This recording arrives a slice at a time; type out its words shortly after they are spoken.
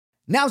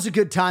Now's a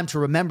good time to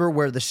remember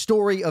where the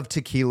story of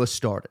tequila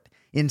started.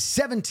 In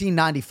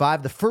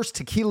 1795, the first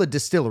tequila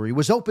distillery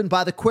was opened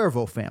by the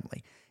Cuervo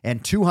family,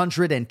 and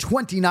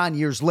 229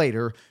 years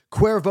later,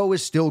 Cuervo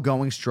is still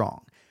going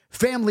strong.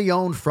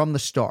 Family-owned from the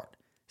start.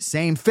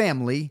 Same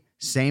family,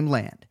 same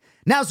land.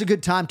 Now's a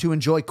good time to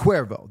enjoy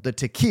Cuervo, the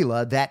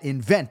tequila that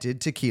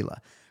invented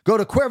tequila. Go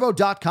to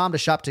Cuervo.com to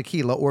shop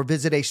tequila or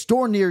visit a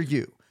store near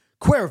you.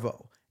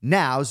 Cuervo,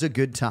 now's a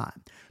good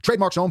time.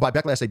 Trademarks owned by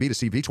Beckley SAB to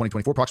CV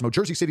 2024, Proximo,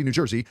 Jersey City, New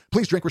Jersey.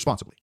 Please drink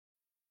responsibly.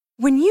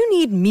 When you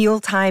need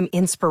mealtime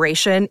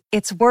inspiration,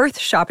 it's worth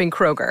shopping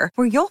Kroger,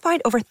 where you'll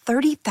find over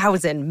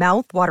 30,000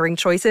 mouth-watering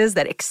choices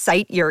that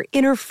excite your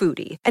inner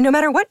foodie. And no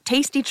matter what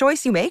tasty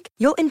choice you make,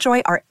 you'll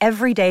enjoy our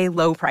everyday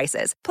low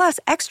prices, plus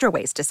extra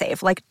ways to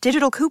save, like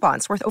digital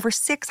coupons worth over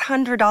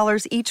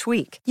 $600 each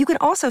week. You can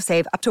also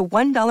save up to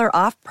 $1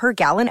 off per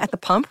gallon at the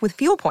pump with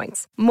fuel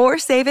points. More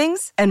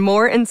savings and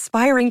more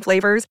inspiring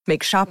flavors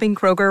make shopping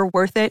Kroger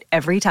worth it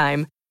every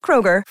time.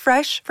 Kroger,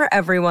 fresh for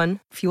everyone.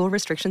 Fuel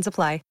restrictions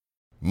apply.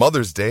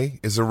 Mother's Day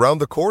is around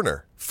the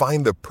corner.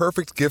 Find the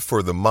perfect gift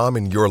for the mom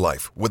in your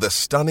life with a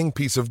stunning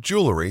piece of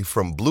jewelry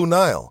from Blue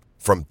Nile.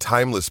 From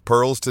timeless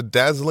pearls to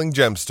dazzling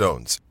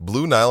gemstones,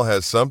 Blue Nile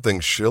has something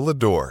she'll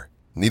adore.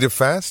 Need it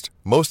fast?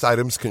 Most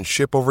items can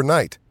ship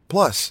overnight.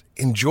 Plus,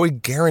 enjoy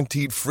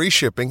guaranteed free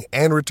shipping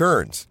and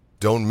returns.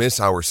 Don't miss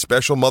our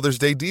special Mother's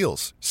Day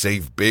deals.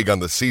 Save big on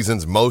the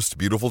season's most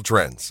beautiful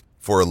trends.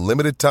 For a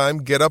limited time,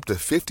 get up to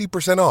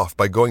 50% off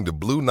by going to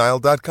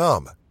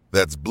BlueNile.com.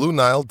 That's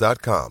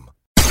BlueNile.com.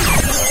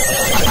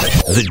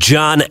 The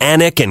John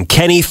Anik and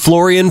Kenny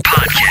Florian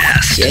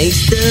Podcast.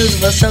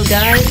 Gangsters, what's up,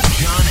 guys?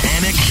 John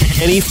Anik,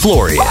 Kenny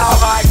Florian. Oh,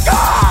 my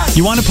God!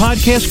 You want a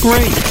podcast?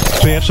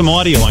 Great. We have some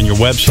audio on your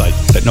website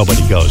that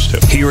nobody goes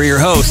to. Here are your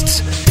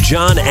hosts,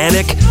 John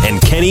Anik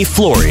and Kenny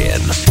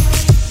Florian.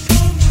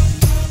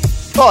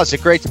 Oh, is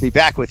it great to be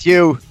back with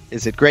you?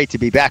 Is it great to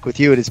be back with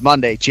you? It is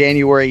Monday,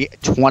 January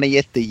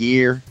 20th, the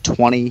year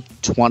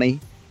 2020,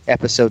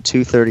 episode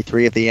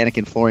 233 of the Anik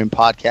and Florian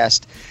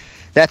Podcast.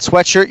 That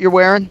sweatshirt you're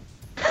wearing?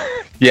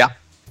 Yeah.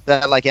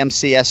 That like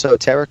MC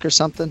Esoteric or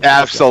something?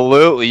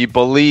 Absolutely. You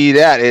believe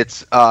that.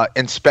 It's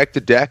Inspect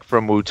the Deck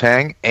from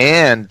Wu-Tang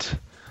and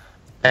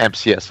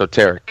MC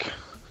Esoteric.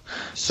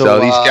 So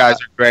these guys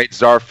are great.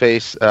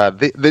 Czarface.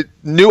 The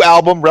new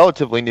album,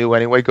 relatively new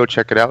anyway. Go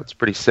check it out. It's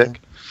pretty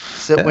sick.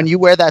 So when you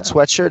wear that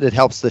sweatshirt, it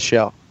helps the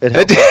show. It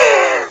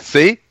helps.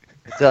 See?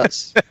 It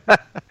does.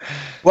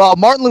 Well,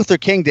 Martin Luther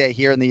King Day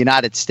here in the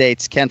United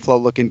States. Ken Flo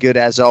looking good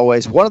as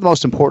always. One of the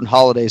most important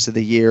holidays of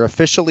the year,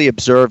 officially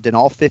observed in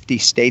all 50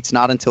 states,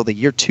 not until the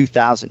year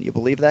 2000. You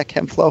believe that,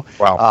 Ken Flo?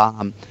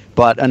 Wow.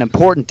 But an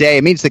important day.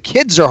 It means the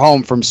kids are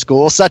home from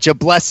school. Such a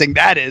blessing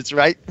that is,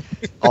 right?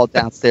 All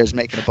downstairs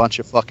making a bunch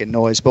of fucking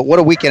noise. But what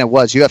a weekend it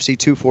was. UFC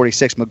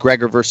 246,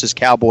 McGregor versus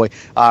Cowboy.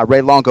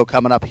 Ray Longo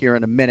coming up here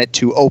in a minute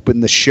to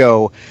open the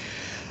show.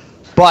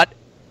 But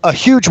a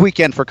huge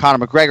weekend for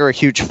Conor McGregor, a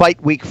huge fight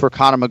week for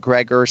Conor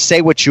McGregor.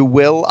 Say what you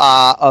will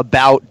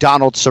about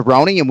Donald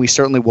Cerrone, and we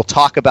certainly will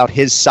talk about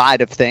his side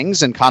of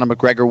things. And Conor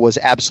McGregor was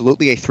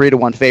absolutely a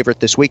 3-1 favorite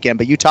this weekend.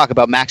 But you talk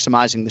about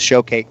maximizing the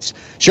showcase.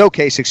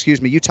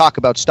 You talk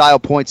about style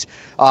points.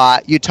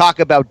 You talk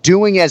about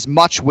doing as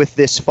much with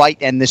this fight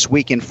and this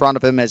week in front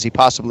of him as he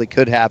possibly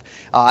could have.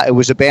 It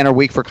was a banner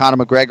week for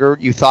Conor McGregor.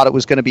 You thought it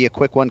was going to be a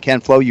quick one,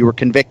 Ken Flo. You were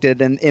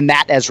convicted in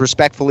that as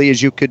respectfully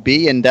as you could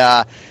be, and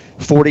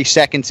 40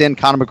 seconds in,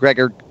 Conor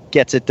McGregor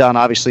gets it done,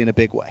 obviously, in a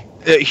big way.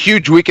 A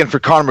huge weekend for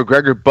Conor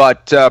McGregor,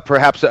 but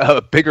perhaps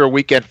a bigger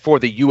weekend for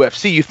the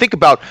UFC. You think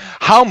about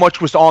how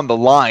much was on the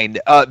line.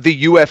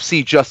 The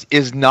UFC just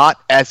is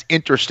not as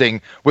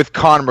interesting with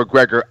Conor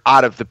McGregor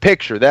out of the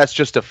picture. That's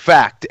just a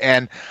fact.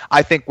 And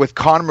I think with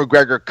Conor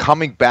McGregor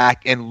coming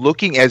back and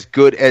looking as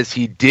good as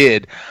he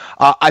did,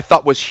 I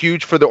thought was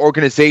huge for the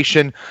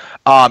organization.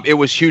 It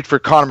was huge for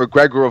Conor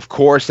McGregor, of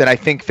course, and I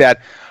think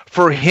that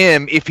for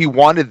him, if he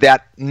wanted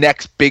that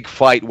next big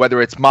fight,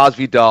 whether it's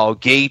Masvidal,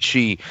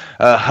 Gaethje,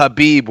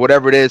 Khabib,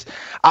 whatever it is,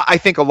 I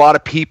think a lot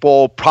of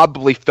people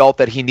probably felt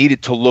that he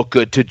needed to look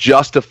good to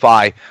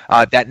justify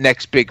that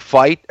next big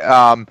fight.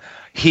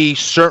 He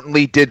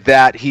certainly did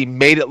that. He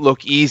made it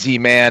look easy,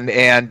 man,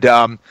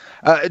 and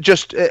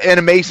just an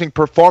amazing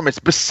performance.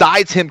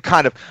 Besides him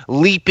kind of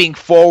leaping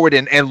forward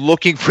and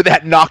looking for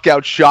that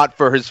knockout shot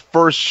for his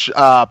first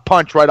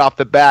punch right off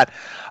the bat,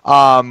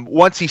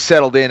 once he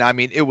settled in, I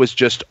mean, it was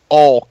just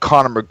all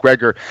Conor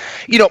McGregor.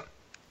 You know,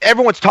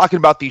 everyone's talking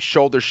about these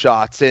shoulder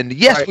shots, and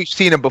yes, right, we've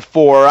seen them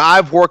before.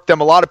 I've worked them.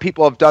 A lot of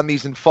people have done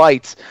these in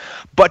fights,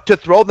 but to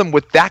throw them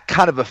with that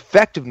kind of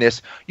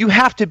effectiveness, you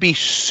have to be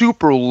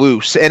super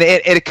loose, and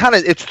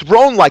it's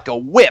thrown like a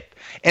whip.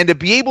 And to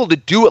be able to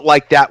do it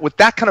like that with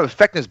that kind of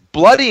effectiveness,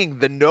 bloodying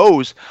the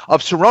nose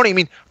of Cerrone. I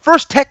mean,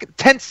 first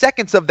 10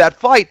 seconds of that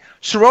fight,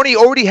 Cerrone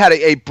already had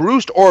a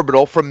bruised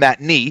orbital from that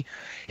knee.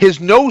 His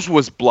nose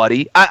was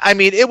bloody. I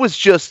mean, it was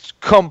just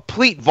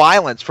complete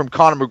violence from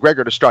Conor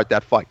McGregor to start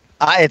that fight.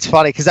 It's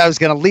funny because I was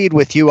going to lead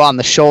with you on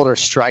the shoulder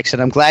strikes,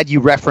 and I'm glad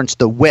you referenced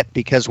the whip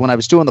because when I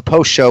was doing the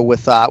post show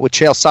with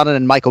Chael Sonnen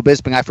and Michael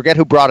Bisping, I forget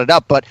who brought it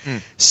up, but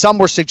some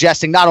were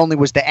suggesting not only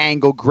was the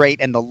angle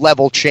great and the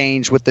level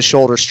change with the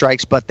shoulder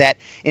strikes, but that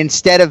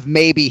instead of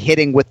maybe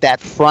hitting with that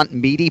front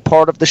meaty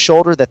part of the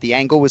shoulder, that the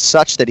angle was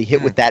such that he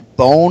hit with that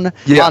bone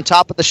on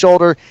top of the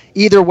shoulder.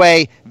 Either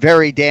way,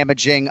 very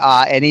damaging,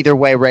 and either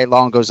way, Ray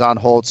Longo's on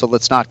hold, so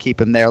let's not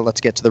keep him there. Let's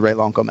get to the Ray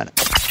Longo Minute.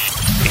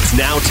 It's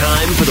now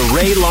time for the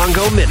Ray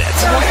Longo Minute.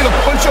 I want you to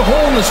punch a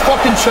hole in his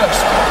fucking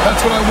chest.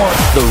 That's what I want.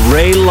 The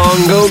Ray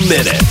Longo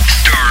Minute.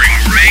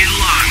 Starring Ray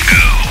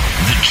Longo.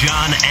 The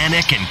John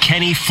Anik and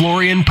Kenny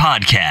Florian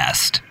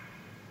podcast.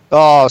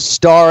 Oh,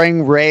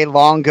 starring Ray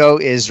Longo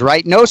is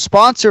right. No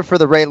sponsor for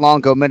the Ray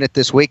Longo Minute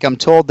this week. I'm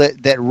told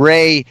that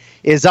Ray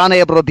is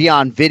unable to be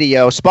on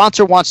video.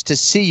 Sponsor wants to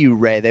see you,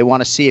 Ray. They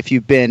want to see if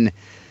you've been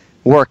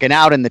working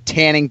out in the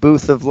tanning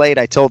booth of late.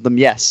 I told them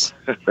yes.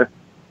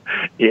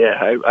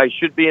 Yeah, I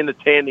should be in the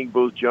tanning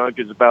booth, John,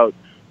 because it's about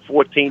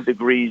 14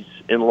 degrees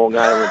in Long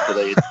Island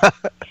today. It's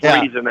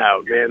freezing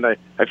out, man.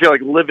 I feel like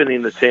living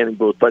in the tanning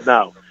booth, but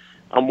now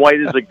I'm white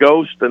as a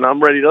ghost, and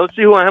I'm ready to. Let's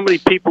see how many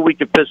people we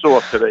can piss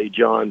off today,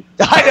 John.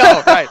 I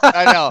know, right?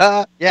 I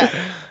know. Yeah.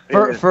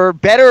 For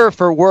better or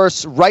for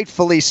worse,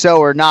 rightfully so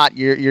or not,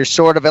 you're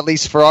sort of, at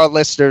least for our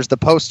listeners, the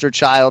poster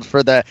child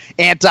for the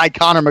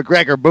anti-Conor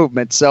McGregor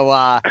movement. So,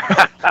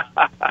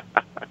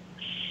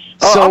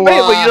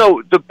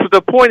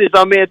 the point is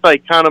I'm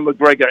anti-Conor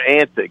McGregor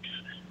antics.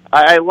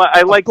 I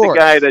like the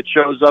guy that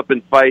shows up in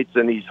fights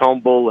and he's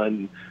humble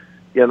and,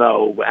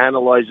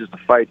 analyzes the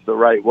fights the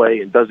right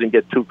way and doesn't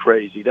get too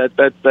crazy.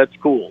 That's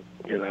cool,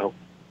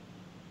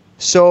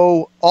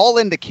 So all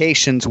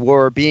indications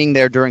were, being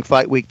there during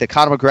fight week, that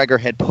Conor McGregor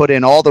had put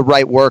in all the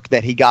right work,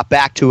 that he got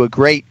back to a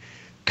great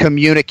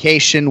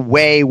communication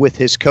way with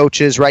his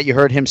coaches, right? You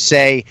heard him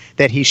say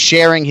that he's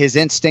sharing his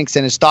instincts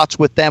and his thoughts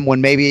with them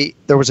when maybe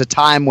there was a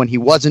time when he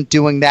wasn't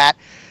doing that.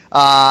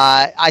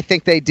 I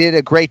think they did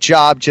a great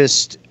job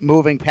just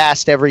moving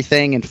past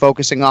everything and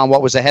focusing on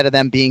what was ahead of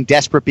them, being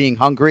desperate, being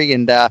hungry.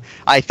 And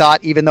I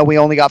thought, even though we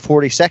only got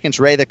 40 seconds,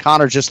 Ray, that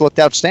Conor just looked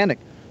outstanding.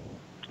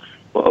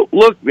 Well,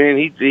 look, man,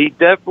 he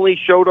definitely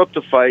showed up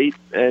to fight.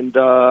 And,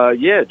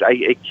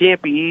 it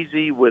can't be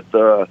easy with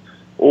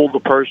all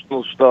the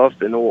personal stuff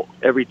and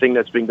everything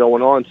that's been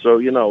going on. So,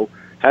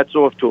 hats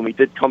off to him. He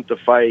did come to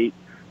fight.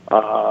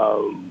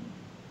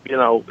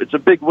 It's a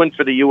big win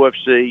for the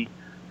UFC.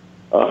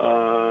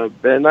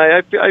 And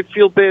I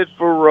feel bad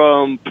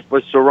for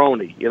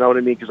Cerrone. You know what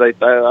I mean? Because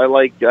I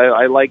like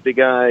the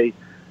guy.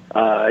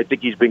 I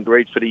think he's been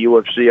great for the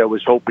UFC. I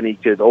was hoping he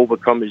could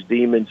overcome his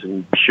demons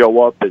and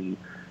show up and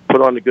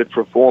put on a good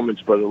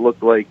performance, but it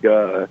looked like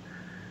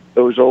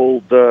those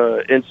old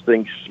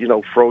instincts,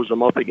 froze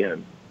him up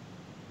again.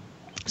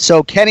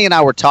 So Kenny and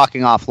I were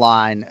talking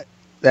offline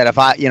that if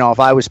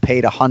I was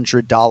paid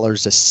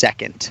 $100 a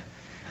second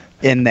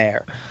in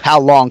there, how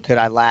long could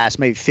I last?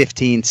 Maybe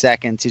 15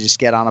 seconds. You just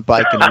get on a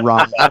bike and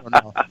run. I don't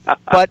know.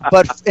 But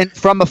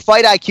from a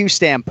fight IQ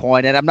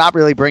standpoint, and I'm not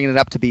really bringing it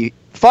up to be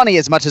funny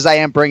as much as I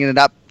am bringing it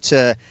up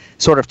to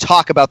sort of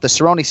talk about the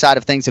Cerrone side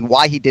of things and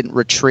why he didn't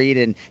retreat,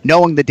 and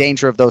knowing the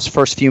danger of those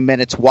first few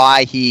minutes,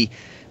 why he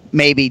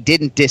maybe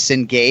didn't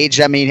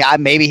disengage. I mean,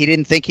 maybe he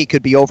didn't think he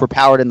could be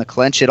overpowered in the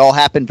clinch. It all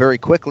happened very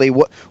quickly.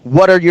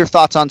 What are your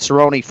thoughts on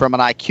Cerrone from an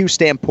IQ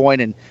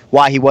standpoint and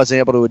why he wasn't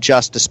able to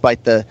adjust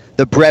despite the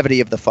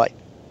brevity of the fight?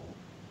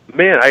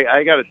 Man,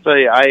 I got to tell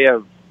you, I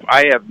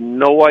have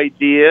no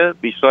idea,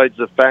 besides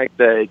the fact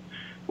that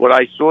what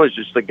I saw is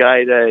just a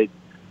guy that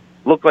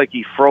looked like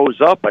he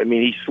froze up. I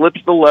mean, he slips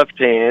the left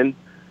hand.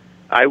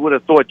 I would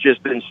have thought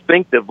just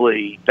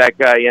instinctively that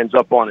guy ends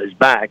up on his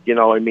back. He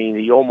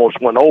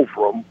almost went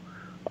over him.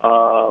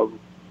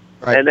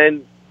 Right. And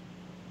then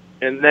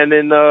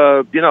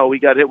he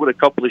got hit with a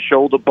couple of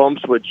shoulder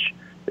bumps, which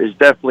is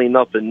definitely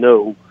nothing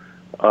new.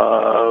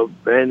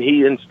 And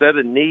he, instead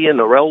of kneeing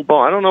or elbow,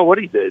 I don't know what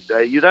he did.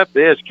 You'd have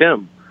to ask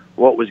him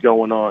what was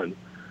going on.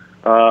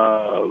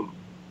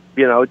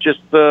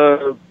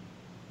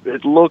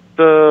 It looked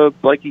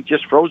like he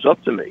just froze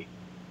up to me.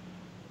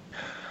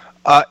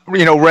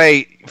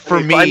 Ray,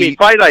 fight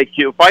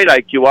IQ,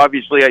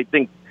 obviously, I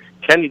think,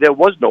 Kenny, there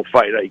was no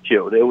fight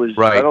IQ. There was,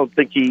 right. I don't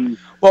think I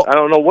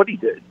don't know what he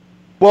did.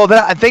 Well,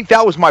 I think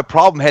that was my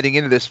problem heading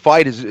into this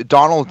fight is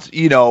Donald,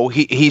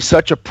 he's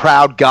such a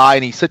proud guy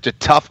and he's such a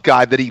tough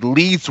guy that he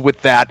leads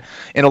with that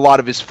in a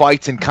lot of his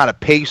fights and kind of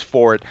pays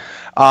for it.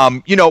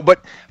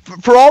 But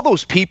for all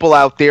those people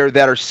out there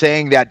that are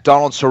saying that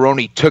Donald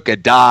Cerrone took a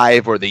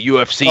dive or the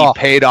UFC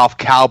paid off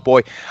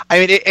Cowboy, I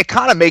mean, it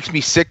kind of makes me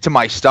sick to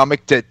my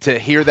stomach to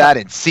hear that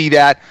and see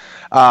that,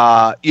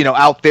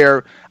 out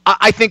there.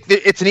 I think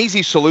that it's an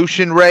easy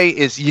solution, Ray,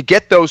 is you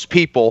get those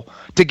people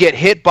to get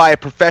hit by a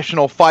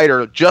professional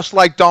fighter just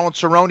like Donald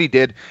Cerrone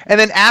did, and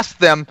then ask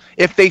them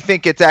if they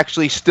think it's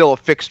actually still a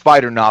fixed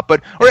fight or not.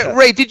 But,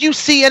 Ray, did you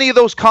see any of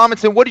those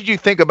comments, and what did you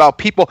think about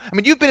people? I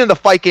mean, you've been in the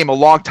fight game a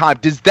long time.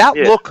 Does that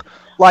look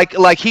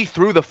like he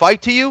threw the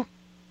fight to you?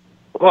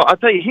 Well, I'll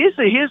tell you,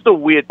 here's the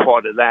weird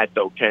part of that,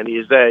 though, Kenny,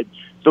 is that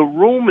the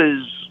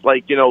rumors,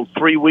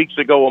 3 weeks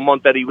ago, a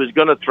month, that he was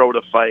going to throw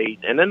the fight,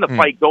 and then the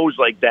fight goes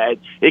like that.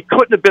 It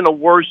couldn't have been a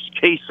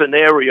worst-case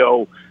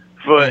scenario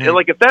for,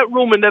 if that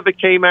rumor never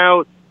came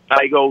out,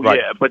 I go, right.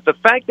 Yeah. But the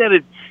fact that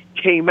it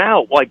came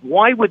out,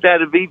 why would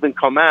that have even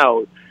come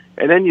out?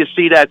 And then you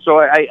see that. So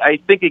I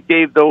think it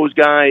gave those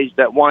guys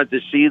that wanted to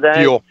see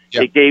that,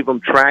 it gave them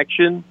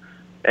traction.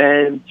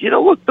 And,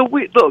 look,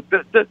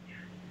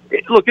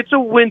 it's a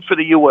win for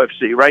the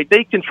UFC, right?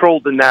 They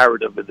controlled the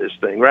narrative of this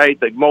thing, right?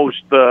 The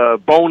most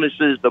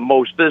bonuses, the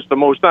most this, the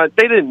most that.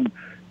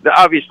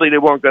 Obviously, they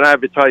weren't going to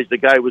advertise the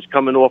guy was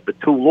coming off of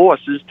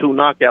 2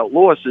 knockout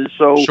losses.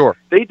 So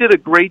they did a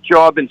great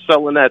job in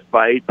selling that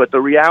fight. But the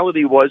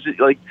reality was,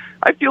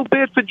 I feel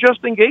bad for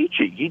Justin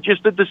Gaethje. He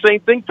just did the same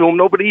thing to him.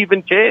 Nobody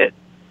even cared.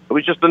 It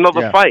was just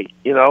another fight,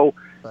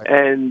 Right.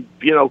 And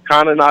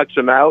Conor knocks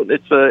him out.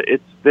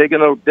 They're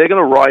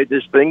gonna ride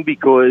this thing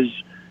because,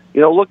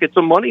 look, it's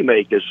a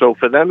moneymaker. So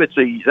for them,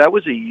 that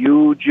was a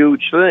huge,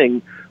 huge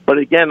thing. But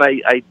again,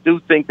 I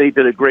do think they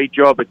did a great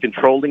job at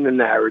controlling the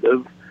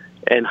narrative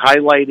and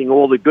highlighting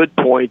all the good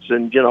points.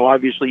 And,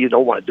 obviously you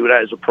don't want to do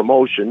that as a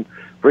promotion,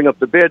 bring up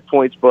the bad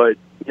points. But,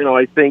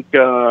 I think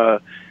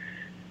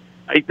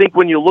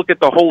when you look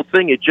at the whole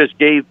thing, it just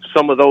gave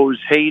some of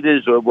those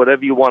haters or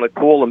whatever you want to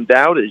call them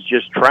doubters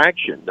just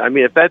traction. I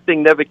mean, if that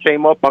thing never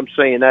came up, I'm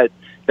saying that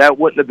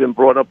wouldn't have been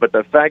brought up. But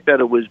the fact that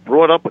it was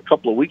brought up a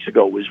couple of weeks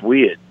ago was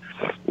weird,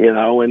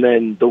 and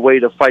then the way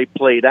the fight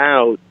played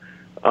out,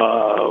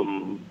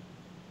 I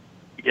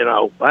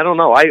don't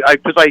know.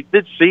 Because I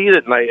did see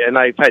it, and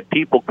I've had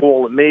people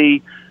calling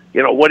me,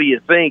 what do you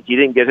think? He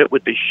didn't get hit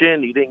with the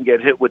shin. He didn't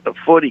get hit with the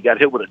foot. He got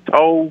hit with a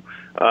toe.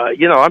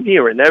 I'm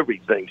hearing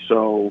everything.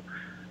 So,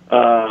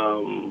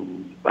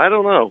 I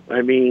don't know.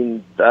 I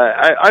mean,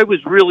 I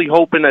was really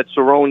hoping that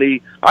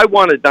Cerrone, I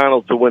wanted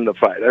Donald to win the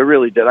fight. I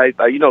really did.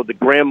 The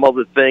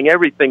grandmother thing,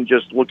 everything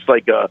just looks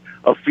like a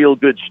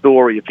feel-good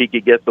story if he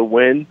could get the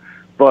win.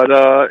 But,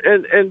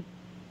 on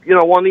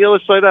the other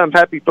side, I'm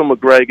happy for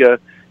McGregor.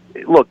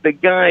 Look, the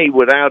guy,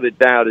 without a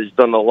doubt, has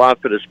done a lot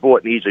for the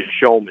sport, and he's a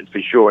showman for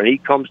sure. And he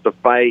comes to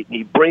fight, and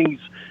he brings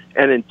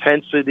an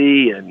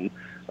intensity and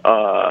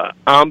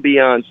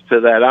ambiance to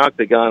that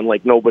octagon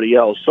like nobody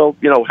else. So,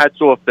 hats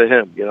off to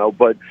him,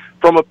 But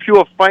from a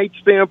pure fight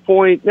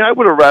standpoint, I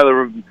would have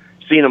rather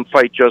seen him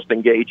fight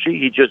Justin Gaethje.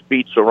 He just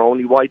beat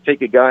Cerrone. Why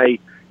take a guy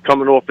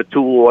coming off of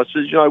 2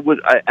 losses?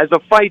 As a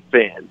fight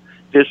fan,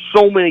 there's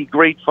so many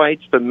great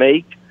fights to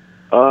make.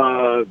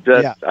 I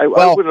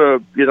would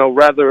have,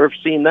 rather have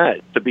seen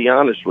that, to be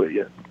honest with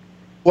you.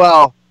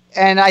 Well,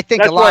 and I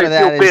think a lot of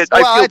that is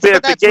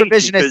that's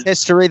revisionist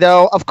history,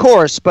 though, of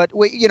course. But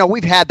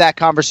we've had that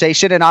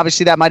conversation, and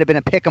obviously that might have been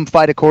a pick'em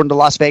fight according to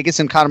Las Vegas,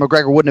 and Conor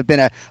McGregor wouldn't have been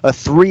a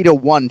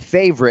 3-1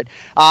 favorite.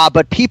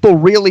 But people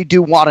really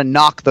do want to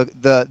knock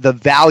the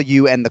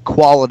value and the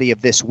quality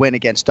of this win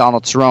against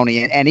Donald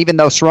Cerrone. And even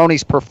though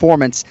Cerrone's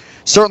performance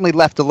certainly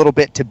left a little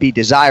bit to be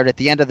desired, at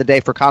the end of the day,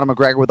 for Conor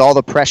McGregor, with all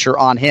the pressure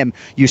on him,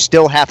 you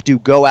still have to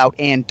go out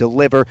and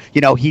deliver.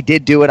 He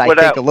did do it, I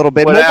think, a little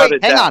bit.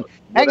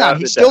 Hang on.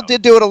 He still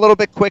did do it a little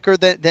bit quicker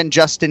than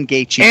Justin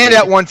Gaethje. And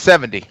at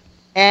 170.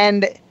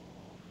 And,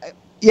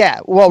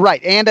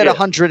 right. And at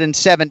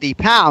 170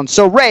 pounds.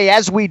 So, Ray,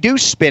 as we do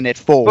spin it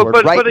forward,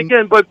 right? But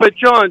again,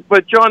 John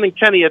and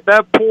Kenny, at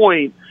that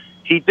point,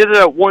 he did it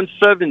at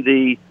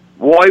 170.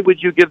 Why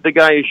would you give the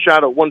guy a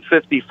shot at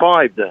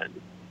 155 then?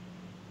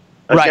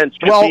 Against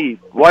Khabib?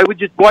 Why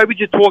would you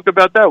talk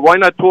about that? Why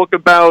not talk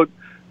about,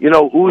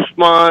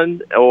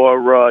 Usman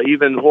or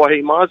even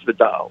Jorge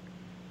Masvidal?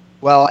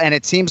 Well, and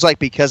it seems like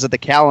because of the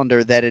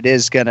calendar that it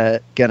is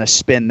gonna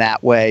spin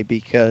that way,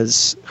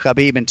 because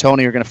Khabib and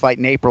Tony are going to fight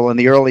in April, and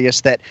the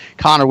earliest that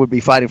Conor would be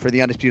fighting for the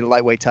undisputed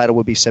lightweight title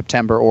would be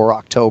September or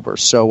October.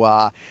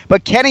 So,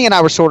 but Kenny and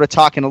I were sort of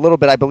talking a little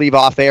bit, I believe,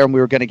 off air, and we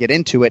were going to get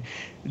into it.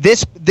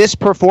 This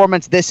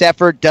performance, this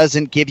effort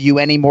doesn't give you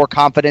any more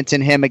confidence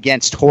in him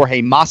against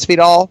Jorge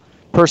Masvidal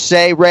per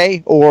se,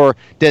 Ray, or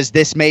does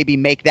this maybe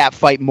make that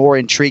fight more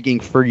intriguing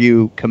for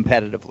you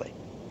competitively?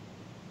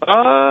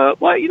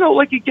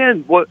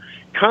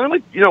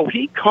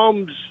 He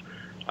comes,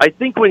 I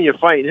think when you're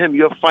fighting him,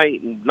 you're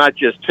fighting not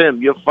just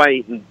him, you're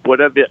fighting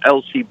whatever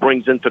else he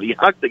brings into the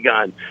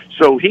octagon.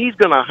 So he's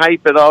going to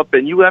hype it up,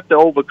 and you have to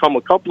overcome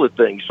a couple of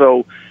things.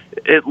 So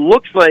it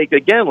looks like,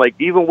 again, like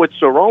even with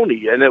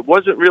Cerrone, and it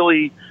wasn't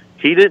really,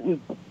 he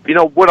didn't,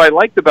 what I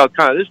liked about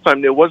Conor this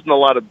time, there wasn't a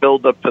lot of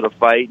build-up to the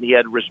fight, and he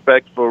had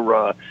respect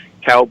for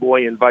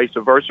Cowboy and vice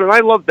versa, and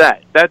I love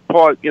that. That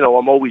part,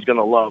 I'm always going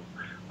to love.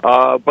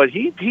 But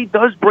he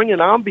does bring an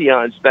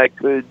ambiance that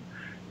could,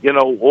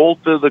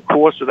 alter the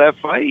course of that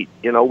fight,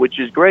 which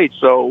is great.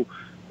 So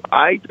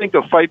I think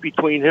a fight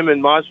between him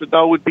and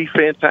Masvidal would be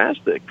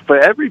fantastic for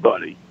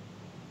everybody.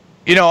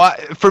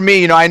 For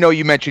me, I know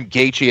you mentioned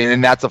Gaethje,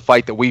 and that's a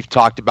fight that we've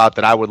talked about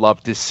that I would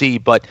love to see.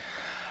 But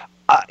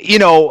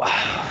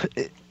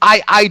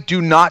I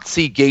do not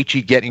see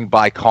Gaethje getting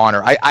by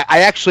Conor. I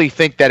actually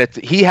think that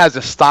he has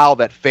a style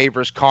that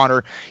favors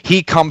Conor.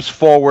 He comes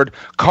forward.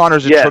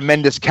 Conor's a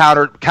tremendous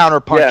counter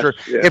puncher.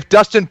 Yes. If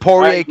Dustin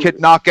Poirier could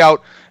knock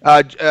out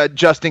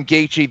Justin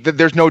Gaethje,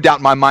 there's no doubt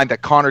in my mind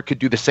that Conor could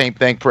do the same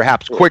thing,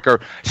 perhaps quicker.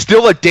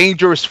 Still a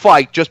dangerous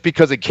fight just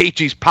because of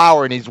Gaethje's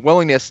power and his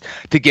willingness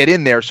to get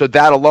in there. So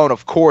that alone,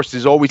 of course,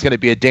 is always going to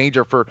be a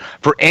danger for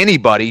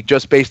anybody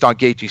just based on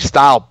Gaethje's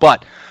style.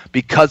 But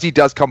because he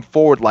does come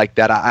forward like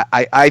that,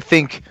 I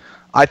think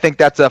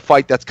that's a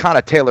fight that's kind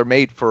of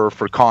tailor-made for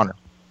Conor.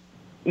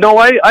 No,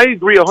 I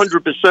agree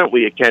 100%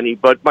 with you, Kenny.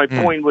 But my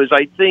point was,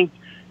 I think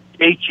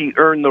Gaethje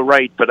earned the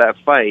right for that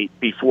fight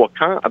before.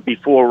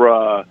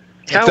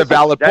 It's a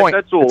valid point.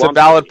 That's all. It's a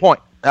valid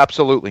point.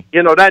 Absolutely.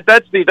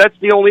 That's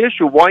the only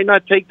issue. Why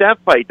not take that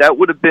fight? That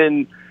would have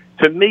been,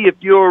 to me, if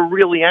you're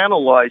really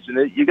analyzing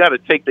it, you got to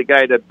take the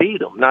guy that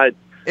beat him, not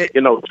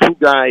two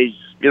guys.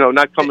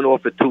 Not coming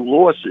off of 2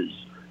 losses.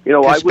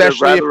 I would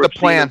have rather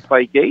seen him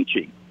fight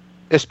Gaethje.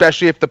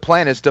 Especially if the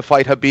plan is to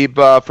fight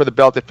Khabib for the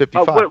belt at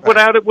 55.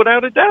 Without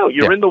a doubt.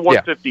 You're in the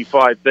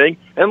 155 thing.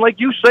 And like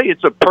you say,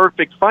 it's a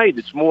perfect fight.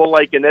 It's more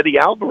like an Eddie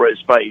Alvarez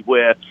fight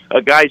where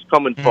a guy's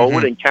coming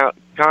forward and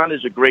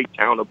Connor's a great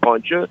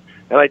counterpuncher.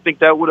 And I think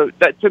that would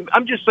have...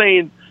 I'm just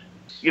saying,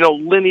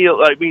 linear...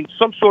 I mean,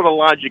 some sort of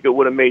logic, it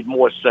would have made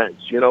more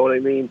sense. You know what I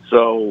mean?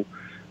 So...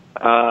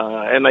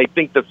 and I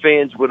think the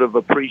fans would have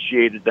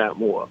appreciated that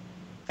more.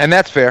 And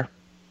that's fair.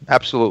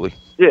 Absolutely.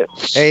 Yeah.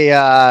 Hey,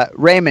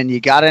 Raymond,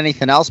 you got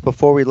anything else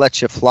before we let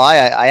you fly?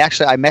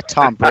 I met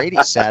Tom Brady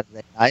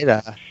Saturday night.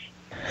 That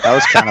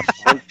was kind of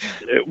fun.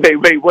 Wait,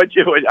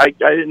 I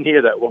didn't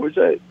hear that. What was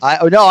that?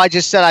 I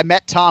just said I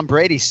met Tom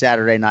Brady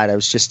Saturday night. I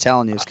was just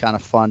telling you it was kind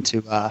of fun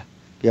to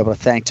be able to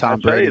thank Tom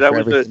Brady for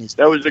everything he's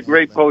done. That was a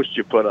great post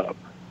you put up.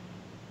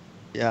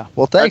 Yeah.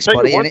 Well, thanks,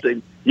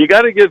 buddy. You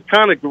got to give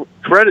Conor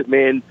credit,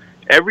 man.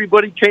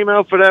 Everybody came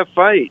out for that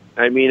fight.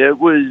 I mean, it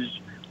was...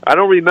 I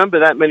don't remember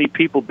that many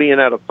people being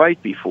at a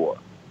fight before.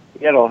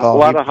 He had a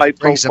lot of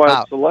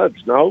high-profile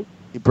celebs, no?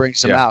 He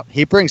brings them out.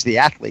 He brings the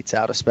athletes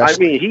out,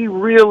 especially. I mean, he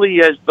really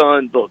has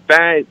done... Look,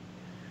 that...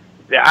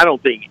 I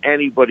don't think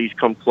anybody's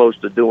come close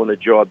to doing a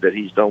job that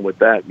he's done with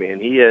that, man.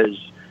 He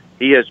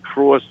has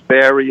crossed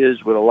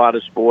barriers with a lot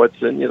of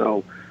sports, and,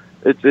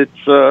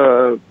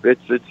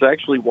 it's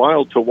actually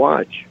wild to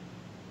watch.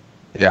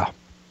 Yeah.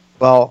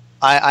 Well,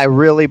 I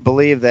really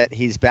believe that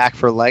he's back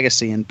for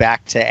legacy and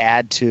back to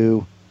add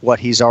to what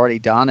he's already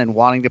done and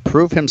wanting to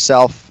prove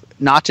himself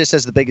not just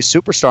as the biggest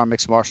superstar in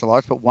mixed martial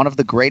arts, but one of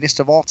the greatest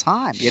of all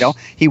time.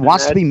 He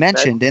wants to be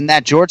mentioned in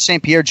that George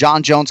St. Pierre,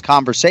 John Jones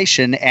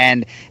conversation,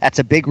 and that's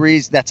a big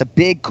reason. That's a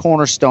big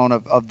cornerstone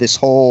of this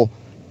whole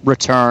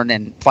return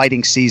and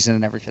fighting season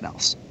and everything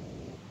else.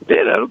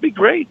 Yeah, that'll be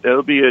great.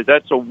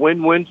 That's a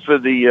win-win for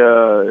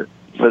the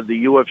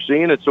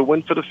UFC, and it's a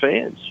win for the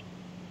fans.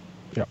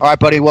 Yeah. All right,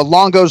 buddy. Well,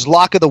 Longo's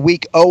lock of the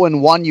week,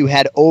 0-1. You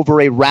had over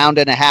a round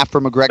and a half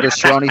for McGregor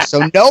Cerrone,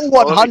 so no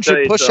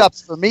 100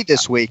 push-ups for me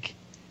this week.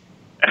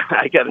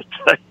 I got to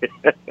tell you,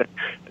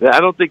 I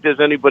don't think there's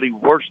anybody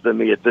worse than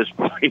me at this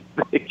point.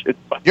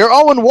 You're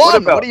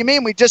 0-1. What do you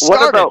mean? We just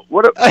started.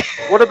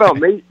 What about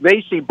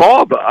Macy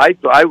Barber? I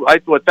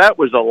thought that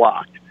was a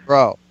lock.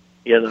 Bro,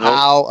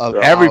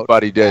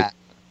 everybody did.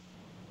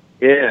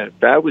 Yeah,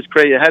 that was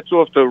crazy. Hats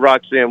off to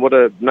Roxanne. What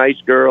a nice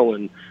girl,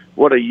 and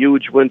what a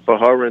huge win for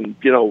her, and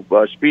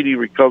speedy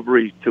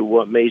recovery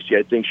to Macy.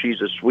 I think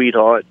she's a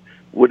sweetheart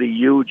with a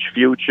huge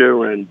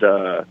future, and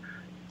no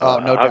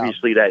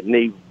obviously that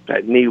knee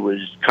was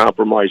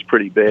compromised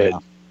pretty bad.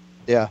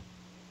 Yeah.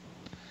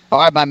 All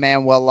right, my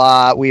man.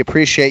 Well, we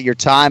appreciate your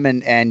time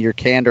and your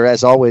candor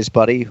as always,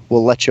 buddy.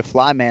 We'll let you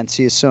fly, man.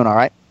 See you soon. All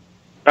right.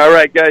 All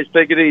right, guys.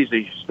 Take it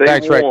easy. Stay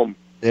warm. Ray.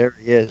 There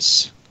he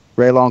is.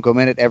 Ray Longo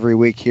Minute every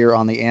week here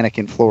on the Anik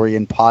and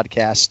Florian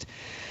podcast.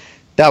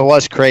 That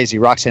was crazy.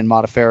 Roxanne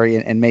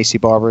Modafferi and Macy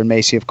Barber. And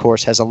Macy, of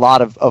course, has a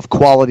lot of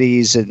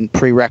qualities and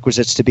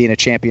prerequisites to being a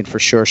champion for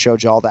sure.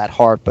 Showed you all that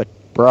heart. But,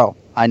 bro,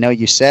 I know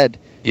you said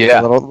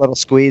a little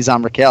squeeze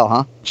on Raquel,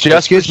 huh?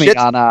 Excuse me,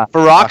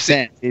 for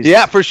Roxanne.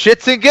 Yeah, for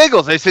shits and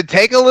giggles. I said,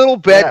 take a little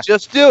bet.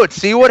 Just do it.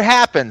 See what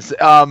happens.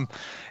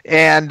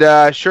 And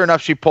sure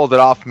enough, she pulled it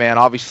off, man.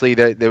 Obviously,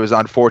 there was an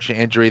unfortunate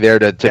injury there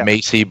to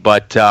Macy,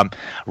 but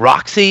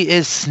Roxy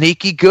is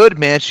sneaky good,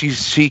 man.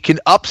 She can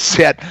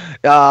upset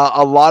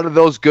a lot of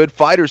those good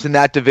fighters in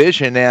that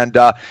division, and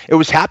it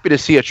was happy to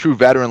see a true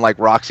veteran like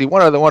Roxy,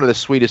 one of the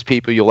sweetest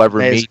people you'll ever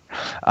meet.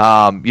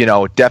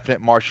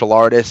 Definite martial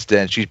artist,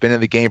 and she's been in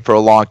the game for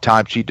a long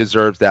time. She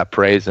deserves that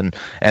praise and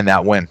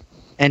that win.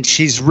 And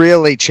she's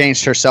really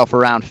changed herself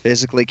around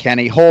physically,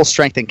 Kenny. Whole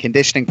strength and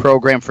conditioning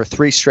program for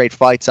 3 straight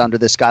fights under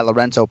this guy,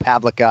 Lorenzo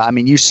Pavlica. I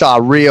mean, you saw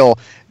real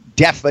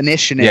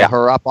definition into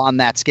her up on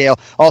that scale.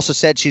 Also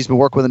said she's been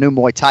working with a new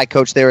Muay Thai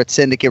coach there at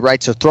Syndicate,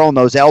 right? So throwing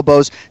those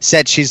elbows,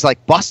 said she's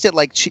like busted,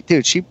 like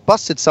she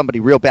busted somebody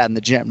real bad in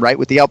the gym, right?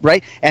 With the elbow,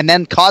 right? And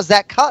then caused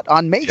that cut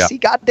on Macy.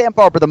 Goddamn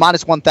Barber, the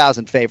minus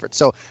 1,000 favorite.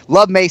 So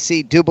love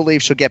Macy, do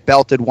believe she'll get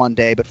belted one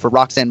day, but for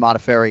Roxanne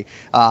Modafferi,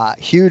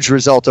 huge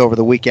result over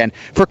the weekend.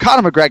 For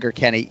Conor McGregor,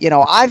 Kenny,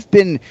 I've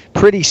been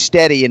pretty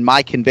steady in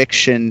my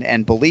conviction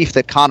and belief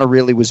that Conor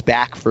really was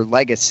back for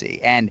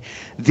legacy. And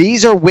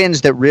these are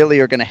wins that really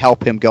are going to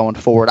help him going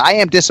forward. I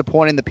am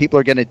disappointed that people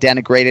are going to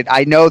denigrate it.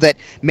 I know that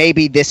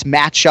maybe this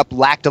matchup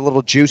lacked a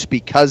little juice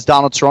because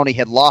Donald Cerrone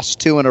had lost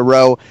 2 in a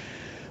row,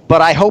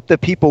 but I hope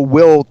that people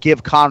will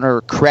give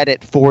Conor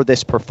credit for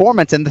this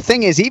performance. And the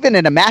thing is, even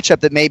in a matchup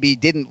that maybe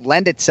didn't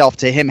lend itself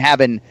to him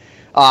having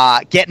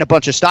getting a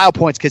bunch of style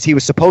points because he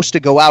was supposed to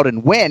go out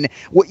and win,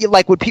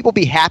 would people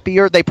be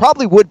happier? They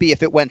probably would be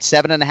if it went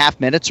 7.5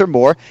 minutes or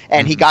more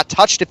and he got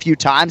touched a few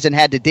times and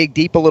had to dig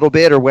deep a little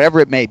bit or whatever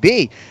it may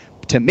be.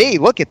 To me,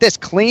 look at this,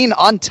 clean,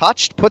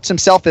 untouched, puts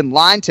himself in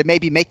line to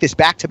maybe make this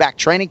back-to-back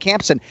training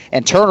camps and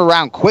turn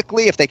around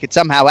quickly if they could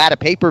somehow add a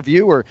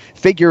pay-per-view or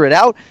figure it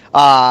out.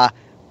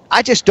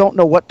 I just don't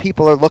know what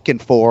people are looking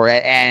for,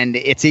 and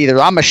it's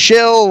either I'm a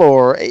shill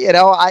or,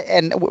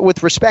 and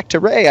with respect to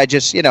Ray, I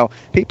just,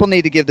 people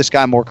need to give this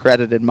guy more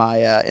credit in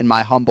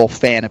my humble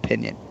fan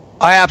opinion.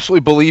 I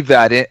absolutely believe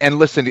that. And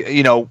listen,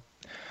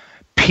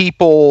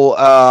 people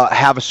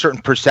have a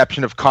certain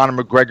perception of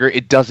Conor McGregor.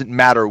 It doesn't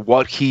matter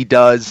what he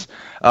does.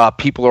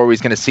 People are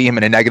always going to see him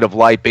in a negative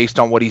light based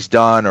on what he's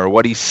done or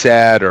what he's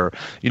said or,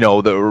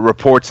 the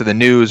reports of the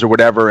news or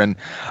whatever. And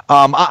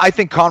I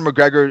think Conor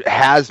McGregor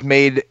has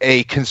made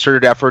a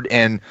concerted effort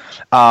in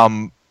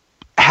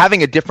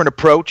having a different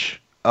approach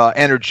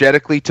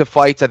energetically to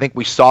fights. I think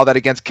we saw that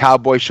against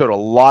Cowboy, showed a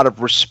lot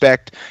of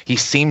respect. He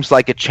seems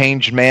like a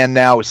changed man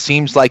now. It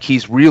seems like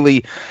he's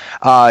really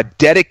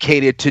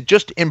dedicated to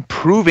just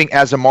improving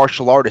as a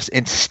martial artist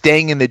and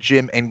staying in the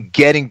gym and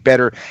getting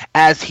better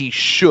as he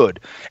should.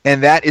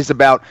 And that is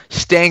about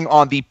staying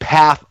on the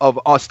path of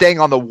staying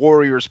on the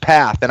warrior's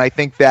path. And I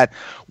think that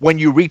when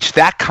you reach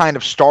that kind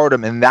of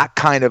stardom and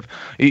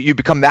you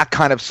become that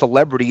kind of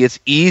celebrity, it's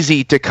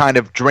easy to kind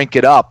of drink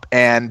it up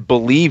and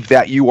believe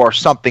that you are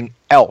something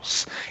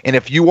else. And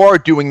if you are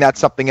doing that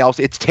something else,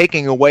 it's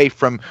taking away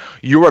from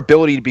your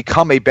ability to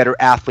become a better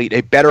athlete,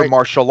 a better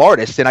martial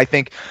artist. And I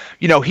think,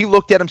 he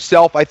looked at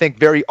himself, I think,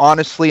 very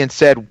honestly and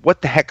said,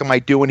 what the heck am I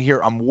doing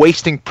here? I'm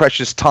wasting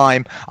precious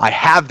time. I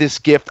have this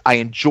gift. I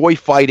enjoy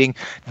fighting.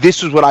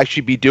 This is what I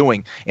should be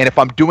doing. And if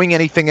I'm doing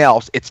anything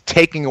else, it's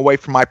taking away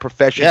from my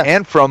profession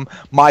and from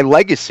my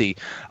legacy.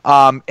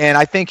 And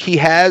I think he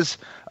has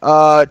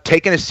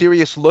taken a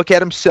serious look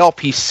at himself.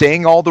 He's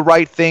saying all the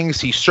right things.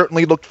 He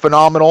certainly looked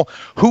phenomenal.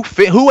 Who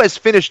has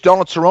finished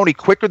Donald Cerrone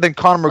quicker than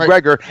Conor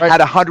McGregor at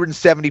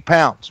 170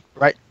 pounds?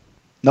 Right.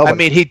 Nobody. I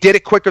mean, he did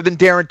it quicker than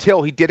Darren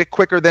Till. He did it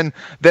quicker than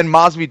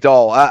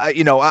Masvidal.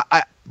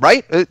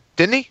 Right?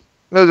 Didn't he?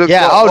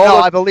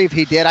 I believe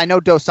he did. I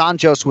know Dos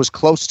Anjos was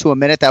close to a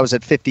minute. That was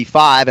at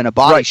 55 and a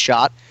body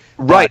shot.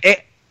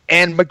 Right.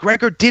 And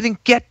McGregor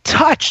didn't get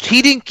touched.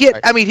 He didn't get,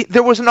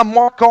 there wasn't a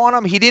mark on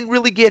him. He didn't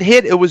really get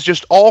hit. It was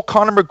just all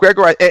Conor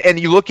McGregor. And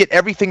you look at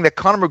everything that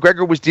Conor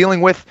McGregor was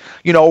dealing with,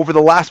 over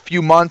the last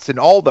few months and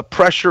all the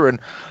pressure and,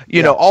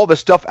 all the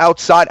stuff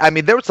outside. I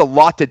mean, there was a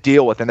lot to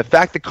deal with. And the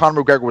fact that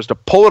Conor McGregor was to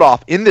pull it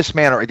off in this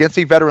manner against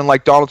a veteran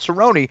like Donald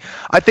Cerrone,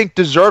 I think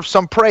deserves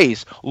some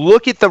praise.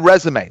 Look at the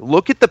resume.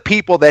 Look at the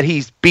people that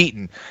he's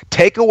beaten.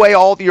 Take away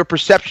all of your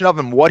perception of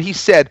him, what he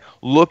said.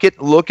 Look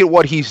at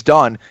what he's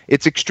done.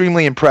 It's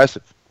extremely impressive.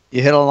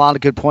 You hit a lot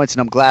of good points, and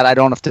I'm glad I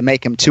don't have to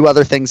make him. 2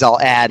 other things I'll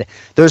add.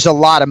 There's a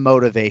lot of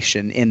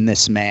motivation in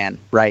this man,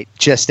 right,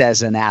 just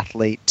as an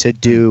athlete to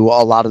do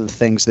a lot of the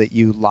things that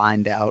you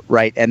lined out,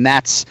 right? And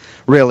that's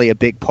really a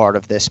big part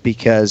of this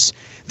because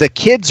the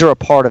kids are a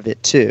part of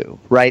it too,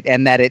 right?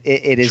 And that it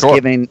is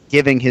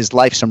giving his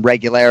life some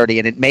regularity,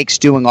 and it makes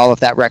doing all of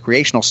that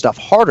recreational stuff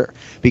harder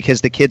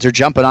because the kids are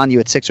jumping on you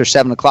at 6 or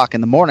 7 o'clock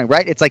in the morning,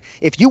 right? It's like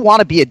if you want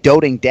to be a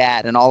doting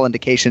dad, and all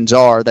indications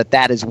are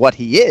that is what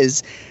he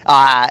is,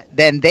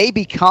 then they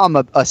become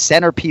a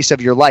centerpiece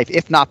of your life,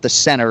 if not the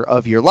center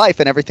of your life,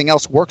 and everything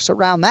else works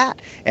around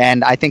that.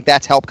 And I think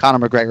that's helped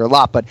Conor McGregor a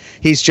lot, but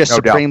he's just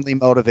supremely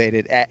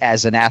motivated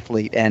as an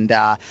athlete. And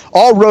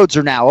all roads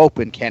are now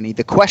open, Kenny.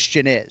 The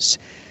question is,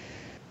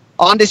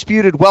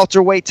 undisputed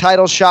welterweight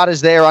title shot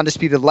is there.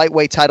 Undisputed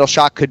lightweight title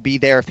shot could be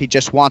there if he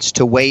just wants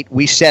to wait.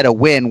 We said a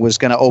win was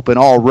going to open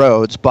all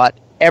roads, but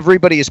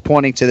everybody is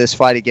pointing to this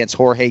fight against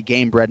Jorge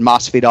Gamebred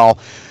Masvidal.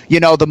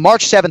 The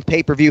March 7th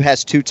pay-per-view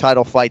has 2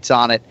 title fights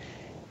on it.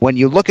 when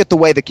you look at the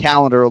way the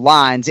calendar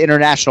aligns,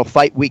 International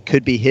Fight Week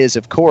could be his,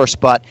 of course,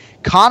 but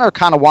Conor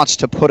kind of wants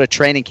to put a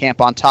training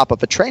camp on top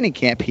of a training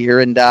camp here,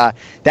 and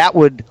that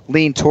would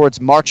lean towards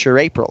March or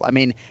April. I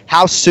mean,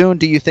 how soon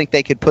do you think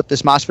they could put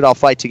this Masvidal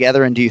fight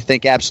together, and do you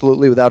think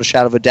absolutely, without a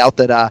shadow of a doubt,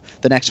 that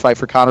the next fight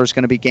for Conor is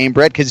going to be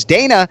Gamebred? Because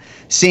Dana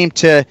seemed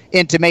to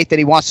intimate that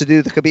he wants to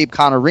do the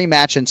Khabib-Conor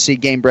rematch and see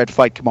Gamebred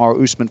fight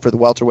Kamaru Usman for the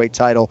welterweight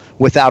title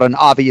without an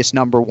obvious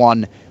number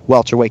one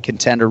welterweight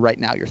contender right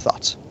now. Your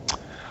thoughts?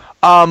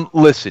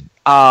 Listen,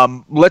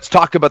 let's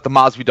talk about the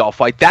Masvidal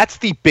fight. That's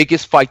the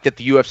biggest fight that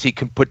the UFC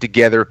can put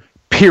together,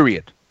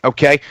 period.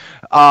 Okay?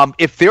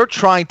 If they're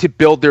trying to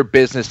build their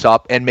business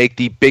up and make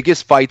the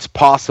biggest fights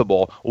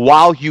possible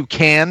while you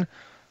can,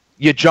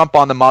 you jump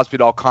on the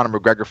Masvidal-Conor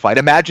McGregor fight.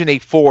 Imagine a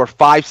 4 or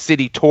 5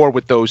 city tour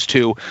with those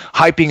two,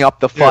 hyping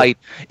up the fight.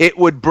 Yeah. It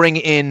would bring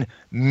in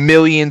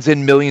millions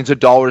and millions of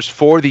dollars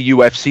for the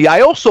UFC. I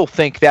also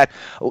think that,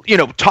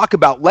 talk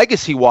about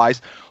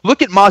legacy-wise,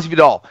 look at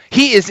Masvidal.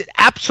 He is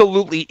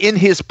absolutely in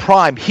his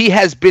prime. He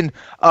has been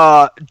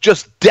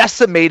just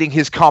decimating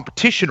his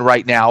competition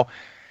right now.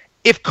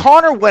 If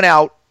Conor went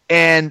out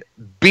and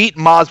beat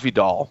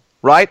Masvidal,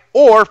 right,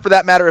 or for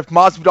that matter, if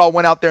Masvidal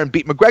went out there and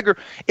beat McGregor,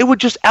 it would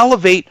just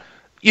elevate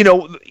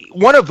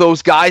one of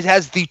those guys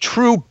as the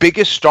true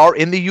biggest star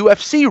in the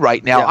UFC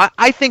right now. Yeah.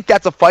 I think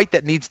that's a fight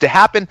that needs to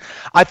happen.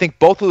 I think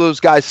both of those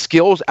guys'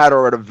 skills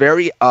are at a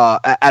very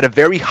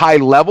high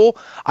level.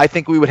 I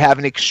think we would have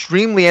an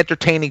extremely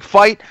entertaining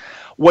fight.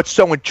 What's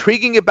so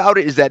intriguing about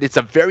it is that it's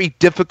a very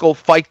difficult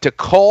fight to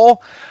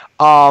call.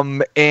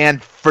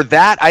 And for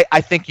that,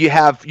 I think you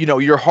have,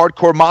 your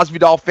hardcore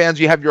Masvidal fans,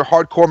 you have your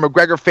hardcore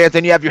McGregor fans,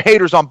 and you have your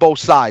haters on both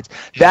sides.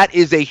 That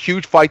is a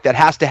huge fight that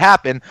has to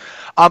happen.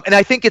 And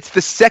I think it's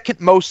the second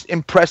most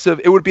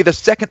impressive. It would be the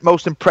second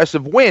most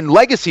impressive win,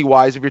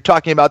 legacy-wise, if you're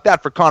talking about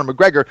that, for Conor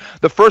McGregor.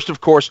 The first,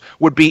 of course,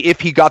 would be if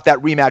he got that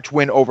rematch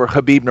win over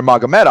Khabib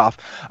Nurmagomedov.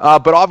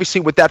 But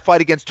obviously, with that fight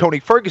against Tony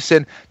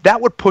Ferguson,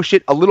 that would push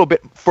it a little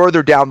bit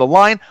further down the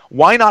line.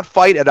 Why not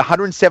fight at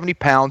 170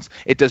 pounds?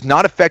 It does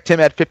not affect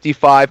him at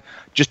 55.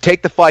 Just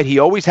take the fight. He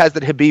always has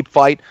that Khabib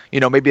fight,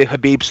 maybe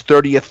Khabib's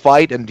 30th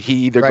fight, and he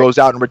either goes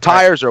out and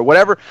retires or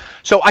whatever.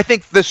 So I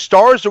think the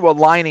stars are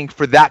aligning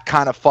for that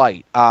kind of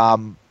fight.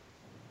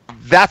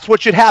 That's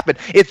what should happen.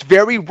 It's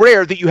very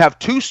rare that you have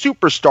two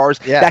superstars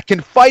that can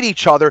fight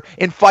each other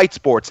in fight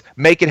sports.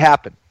 Make it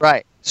happen.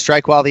 Right.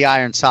 Strike while the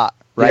iron's hot,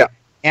 right? Yeah.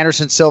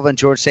 Anderson Silva and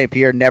George St.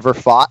 Pierre never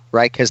fought,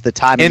 right? Because the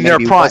timing in their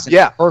prime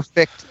wasn't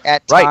perfect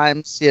at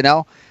times,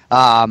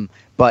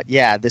 But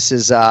yeah, this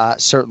is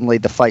certainly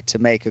the fight to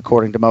make,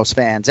 according to most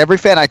fans. Every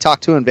fan I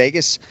talked to in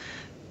Vegas,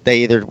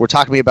 they either were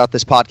talking to me about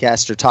this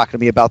podcast or talking to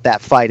me about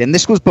that fight. And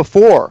this was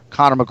before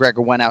Conor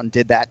McGregor went out and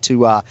did that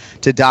to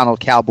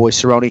Donald Cowboy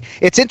Cerrone.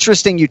 It's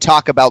interesting you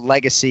talk about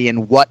legacy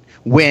and what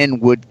win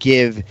would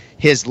give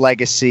his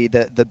legacy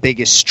the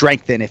biggest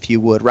strength in, if you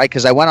would, right?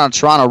 Because I went on a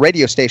Toronto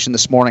radio station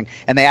this morning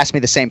and they asked me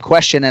the same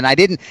question, and I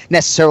didn't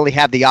necessarily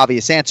have the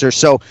obvious answer.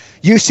 So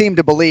you seem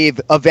to believe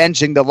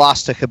avenging the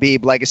loss to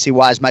Khabib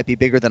legacy-wise might be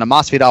bigger than a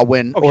Masvidal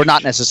win, or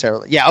not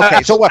necessarily. Yeah,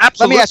 okay. So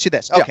let me ask you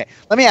this. Okay,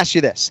 let me ask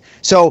you this.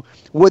 So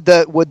would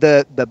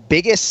the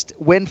biggest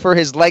win for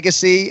his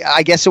legacy,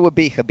 I guess it would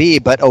be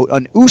Khabib, but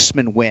an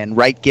Usman win,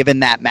 right, given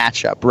that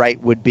matchup, right,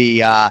 would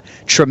be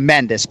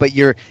tremendous. But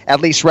you're,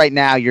 at least right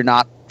now, you're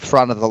not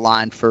front of the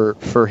line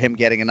for him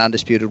getting an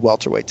undisputed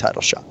welterweight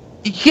title shot.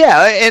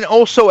 Yeah, and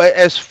also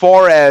as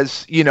far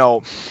as,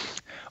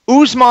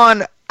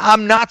 Usman,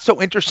 I'm not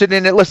so interested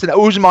in it. Listen,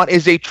 Usman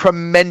is a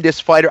tremendous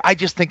fighter. I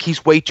just think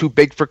he's way too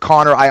big for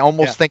Conor. I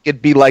almost think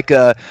it'd be like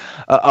a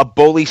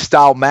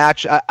bully-style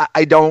match.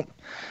 I don't know.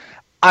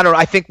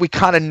 I think we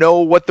kind of know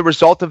what the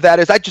result of that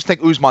is. I just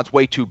think Usman's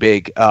way too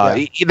big.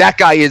 That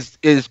guy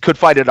could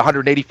fight at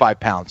 185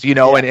 pounds,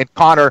 and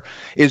Conor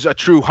is a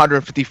true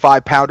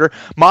 155-pounder.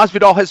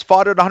 Masvidal has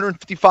fought at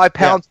 155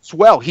 pounds as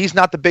well. He's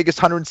not the biggest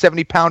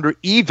 170-pounder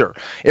either.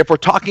 If we're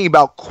talking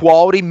about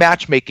quality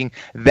matchmaking,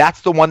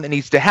 that's the one that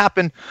needs to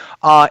happen.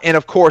 And,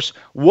 of course,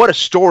 what a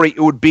story it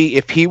would be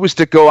if he was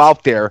to go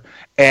out there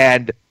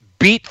and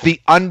beat the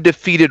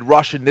undefeated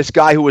Russian, this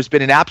guy who has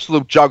been an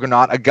absolute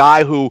juggernaut, a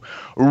guy who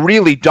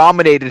really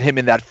dominated him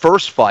in that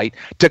first fight,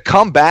 to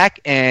come back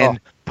and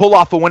pull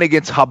off a win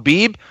against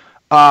Khabib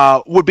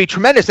would be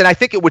tremendous. And I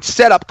think it would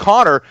set up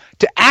Conor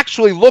to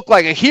actually look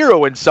like a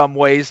hero in some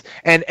ways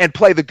and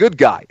play the good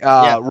guy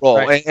role.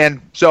 Right. And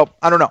so,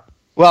 I don't know.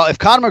 Well, if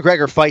Conor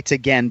McGregor fights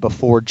again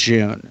before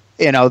June,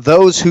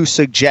 those who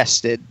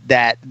suggested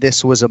that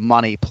this was a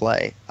money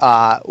play,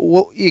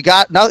 you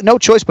got no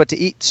choice but to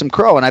eat some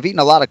crow. And I've eaten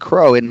a lot of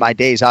crow in my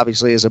days,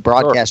 obviously, as a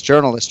broadcast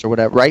journalist or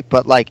whatever, right?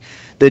 But,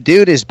 the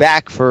dude is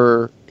back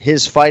for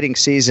his fighting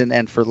season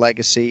and for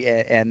legacy,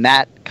 and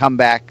that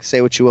comeback,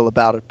 say what you will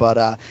about it,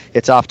 but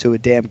it's off to a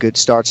damn good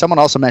start. Someone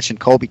also mentioned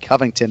Colby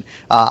Covington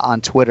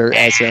on Twitter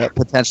as a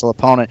potential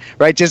opponent,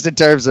 right? Just in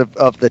terms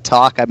of the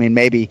talk, I mean,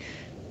 maybe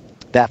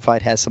that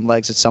fight has some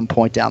legs at some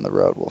point down the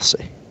road. We'll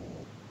see.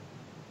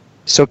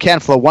 So, Ken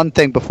Flo, one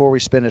thing before we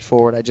spin it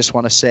forward, I just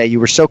want to say you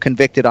were so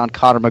convicted on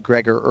Conor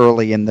McGregor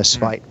early in this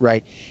fight,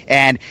 right?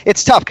 And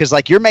it's tough because,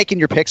 like, you're making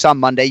your picks on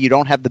Monday. You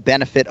don't have the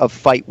benefit of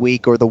fight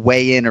week or the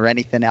weigh-in or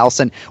anything else.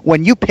 And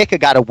when you pick a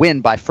guy to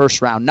win by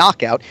first-round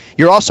knockout,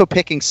 you're also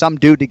picking some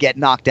dude to get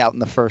knocked out in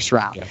the first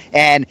round. Yeah.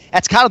 And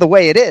that's kind of the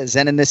way it is.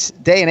 And in this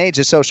day and age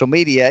of social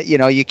media,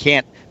 you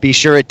can't be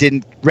sure it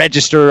didn't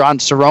register on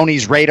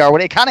Cerrone's radar.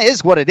 It kind of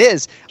is what it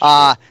is.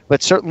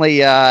 But certainly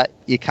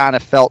you kind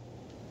of felt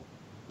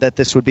that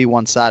this would be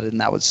one-sided,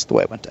 and that was the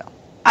way it went down.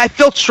 I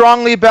felt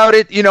strongly about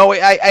it.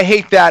 I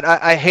hate that.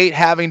 I hate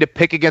having to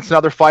pick against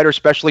another fighter,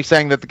 especially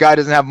saying that the guy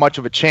doesn't have much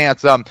of a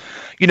chance.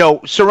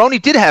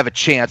 Cerrone did have a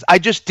chance. I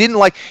just didn't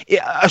like,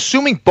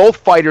 assuming both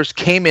fighters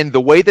came in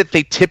the way that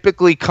they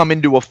typically come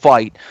into a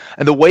fight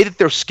and the way that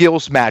their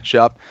skills match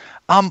up.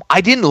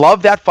 I didn't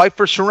love that fight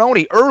for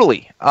Cerrone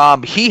early.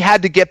 He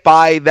had to get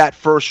by that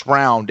first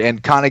round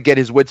and kind of get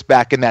his wits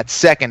back in that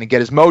second and get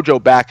his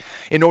mojo back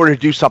in order to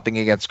do something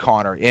against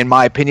Conor, in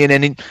my opinion.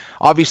 And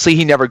obviously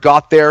he never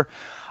got there.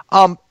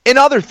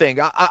 Another thing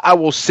I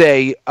will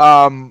say,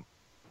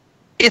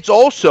 it's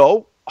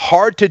also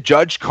hard to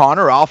judge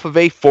Conor off of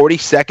a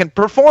 40-second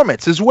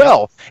performance as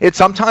well.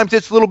 Sometimes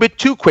it's a little bit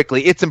too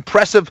quickly. It's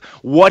impressive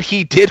what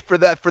he did for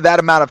that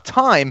amount of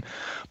time.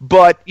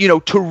 But,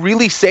 to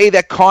really say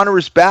that Conor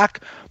is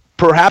back,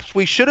 perhaps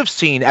we should have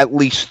seen at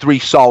least 3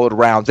 solid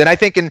rounds. And I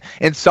think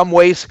in some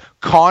ways,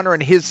 Conor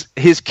and his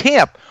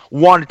camp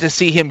wanted to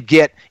see him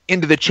get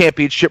into the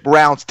championship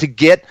rounds to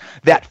get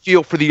that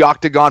feel for the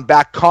octagon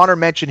back. Conor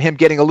mentioned him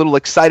getting a little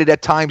excited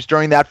at times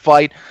during that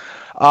fight.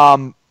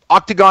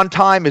 Octagon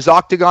time is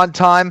octagon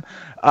time.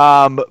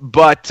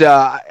 But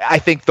I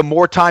think the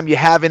more time you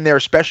have in there,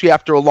 especially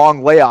after a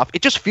long layoff,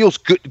 it just feels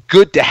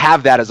good to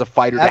have that as a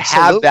fighter.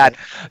 Absolutely. To have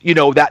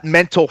that, that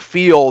mental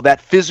feel, that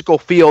physical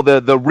feel,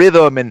 the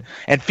rhythm and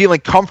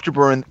feeling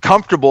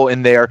comfortable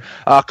in there.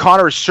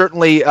 Conor is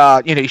certainly,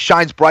 he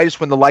shines brightest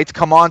when the lights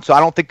come on, so I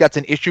don't think that's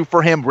an issue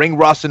for him. Ring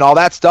rust and all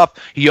that stuff,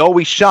 he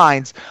always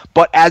shines.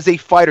 But as a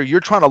fighter, you're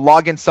trying to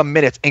log in some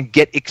minutes and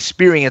get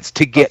experience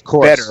to get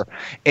better.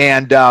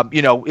 And,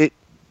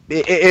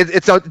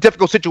 it's a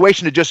difficult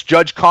situation to just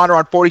judge Conor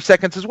on 40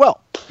 seconds as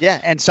well. Yeah,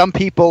 and some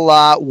people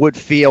would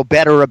feel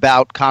better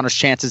about Conor's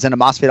chances in a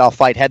Masvidal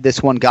fight had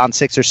this one gone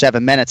 6 or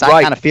 7 minutes.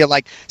 I kind of feel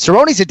like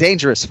Cerrone's a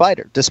dangerous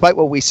fightor, despite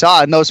what we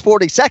saw in those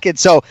 40 seconds.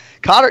 So,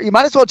 Conor, you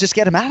might as well just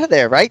get him out of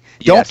there, right?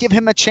 Yes. Don't give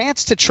him a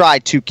chance to try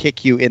to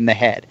kick you in the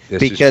head.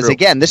 Because,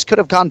 again, this could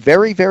have gone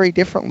very, very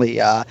differently.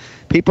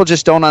 People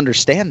just don't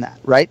understand that,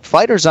 right?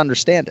 Fighters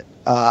understand it.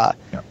 All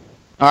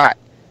right.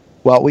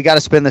 Well, we got to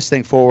spin this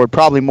thing forward,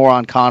 probably more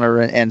on Conor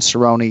and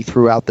Cerrone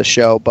throughout the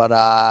show, but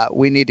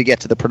we need to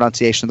get to the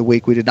pronunciation of the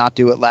week. We did not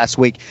do it last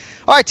week.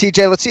 All right,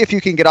 TJ, let's see if you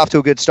can get off to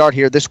a good start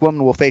here. This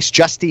woman will face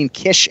Justine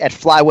Kish at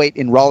flyweight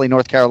in Raleigh,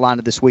 North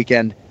Carolina this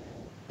weekend.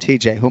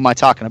 TJ, who am I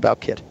talking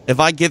about, kid? If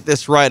I get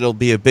this right, it'll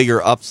be a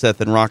bigger upset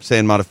than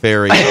Roxanne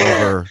Modafferi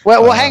over...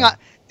 Well, hang on.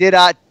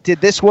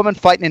 Did this woman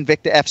fight in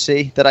Invicta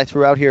FC that I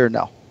threw out here or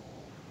no?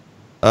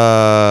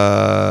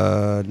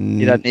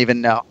 You don't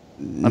even know.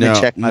 Let me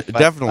check my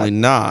definitely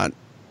not.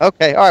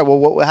 Okay, all right.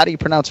 Well, how do you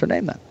pronounce her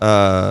name then?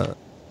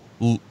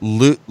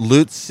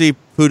 Lucie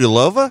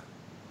Pudilova?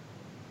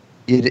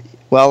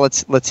 Well,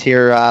 let's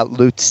hear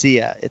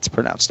Lucia. It's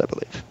pronounced, I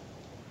believe.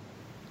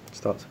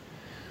 Starts.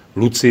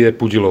 Lucie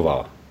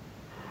Pudilová.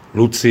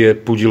 Lucie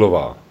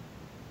Pudilová.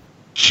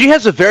 She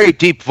has a very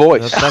deep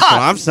voice. That's what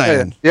I'm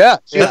saying. Yeah.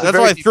 That's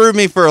why it threw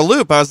me for a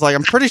loop. I was like,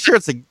 I'm pretty sure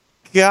it's a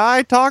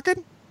guy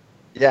talking.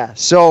 Yeah,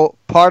 so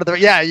part of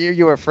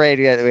you were afraid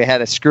that we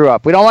had a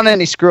screw-up. We don't want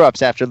any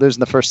screw-ups after losing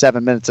the first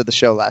 7 minutes of the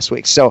show last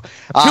week. So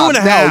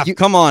 2.5,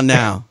 come on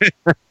now.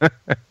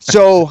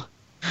 So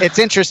it's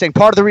interesting.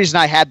 Part of the reason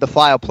I had the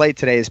file played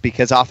today is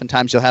because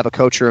oftentimes you'll have a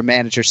coach or a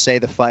manager say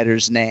the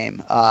fighter's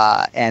name,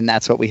 and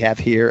that's what we have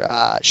here.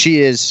 She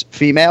is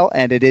female,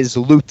 and it is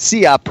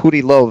Lucia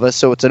Pudilova,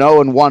 so it's an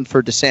 0-1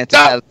 for DeSantis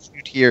out of the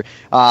shoot here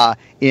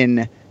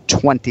in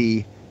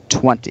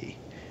 2020.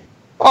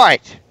 All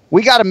right.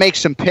 We got to make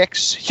some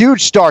picks.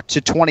 Huge start to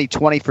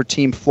 2020 for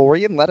Team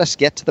Florian. Let us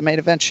get to the main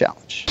event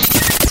challenge.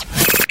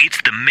 It's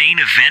the main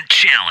event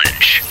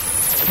challenge.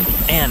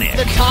 Anik.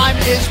 The time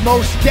is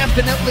most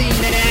definitely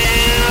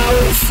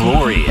now.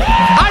 Florian.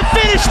 I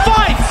finish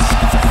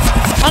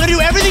fights! I'm going to do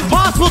everything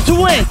possible to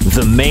win.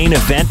 The main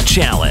event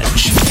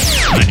challenge.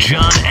 The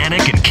John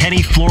Anik and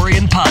Kenny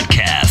Florian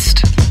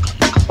podcast.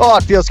 Oh,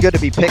 it feels good to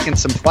be picking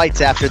some fights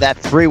after that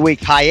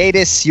 3-week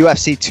hiatus.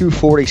 UFC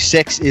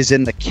 246 is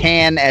in the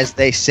can, as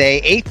they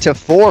say.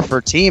 8-4 for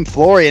Team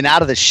Florian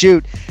out of the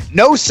chute.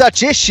 No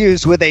such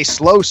issues with a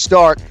slow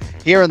start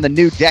here in the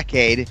new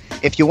decade.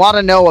 If you want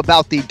to know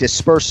about the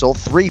dispersal,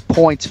 3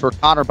 points for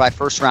Conor by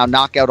first-round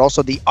knockout.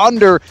 Also, the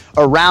under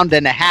a round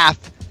and a half.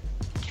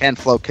 Ken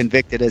Flo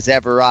convicted as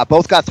ever.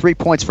 Both got 3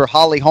 points for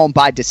Holly Holm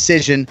by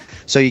decision.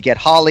 So you get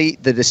Holly,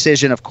 the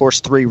decision, of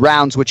course, 3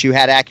 rounds, which you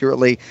had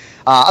accurately.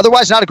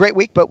 Otherwise, not a great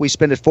week, but we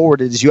spin it forward.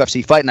 It is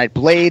UFC Fight Night.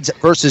 Blades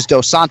versus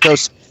Dos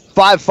Santos.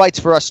 5 fights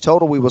for us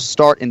total. We will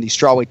start in the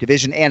strawweight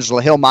division.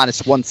 Angela Hill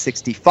minus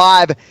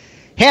 165.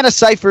 Hannah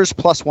Cyphers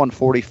plus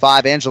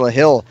 145. Angela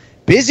Hill,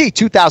 busy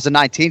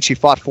 2019. She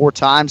fought 4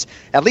 times,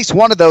 at least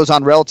one of those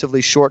on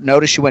relatively short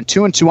notice. She went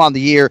 2-2 on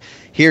the year.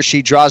 Here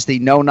she draws the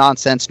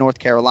no-nonsense North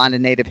Carolina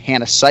native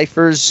Hannah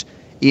Cyphers.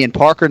 Ian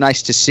Parker,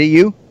 nice to see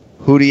you.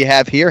 Who do you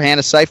have here,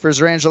 Hannah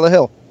Cyphers or Angela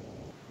Hill?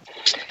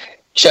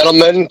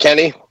 Gentlemen,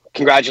 Kenny,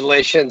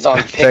 congratulations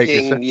on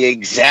picking the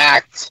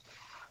exact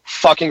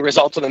fucking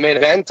results of the main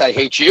event. I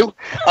hate you.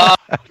 I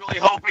was really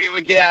hoping you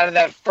would get out of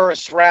that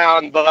first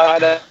round, but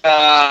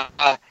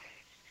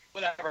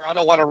whatever. I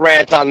don't want to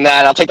rant on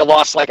that. I'll take the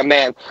loss like a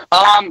man.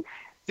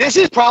 This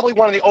is probably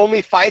one of the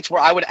only fights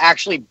where I would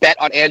actually bet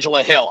on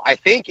Angela Hill. I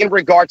think in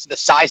regards to the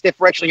size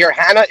differential here,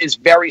 Hannah is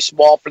very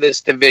small for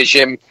this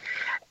division.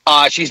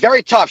 She's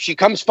very tough. She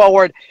comes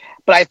forward,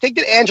 but I think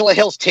that Angela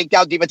Hill's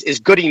takedown defense is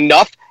good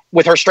enough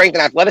with her strength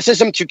and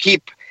athleticism to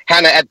keep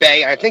Hannah at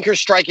bay. And I think her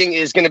striking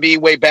is going to be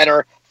way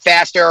better,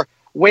 faster,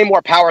 way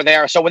more power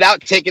there. So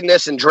without taking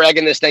this and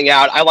dragging this thing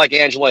out, I like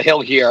Angela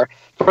Hill here.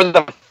 For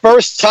the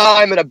first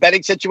time in a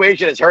betting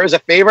situation as her as a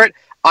favorite,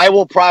 I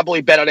will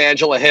probably bet on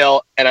Angela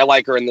Hill, and I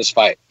like her in this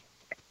fight.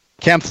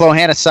 Kemflo,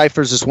 Hannah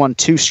Cyphers has won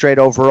 2 straight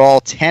overall,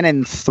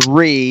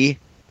 10-3.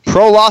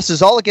 Pro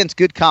losses all against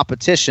good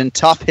competition.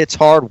 Tough, hits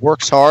hard,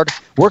 works on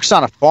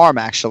a farm,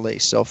 actually,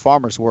 so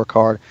farmers work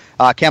hard.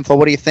 Kemflo,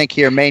 what do you think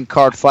here? Main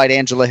card fight,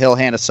 Angela Hill,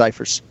 Hannah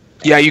Cyphers.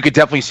 Yeah, you could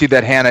definitely see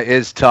that Hannah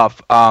is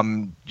tough.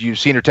 You've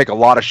seen her take a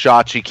lot of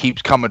shots. She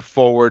keeps coming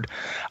forward.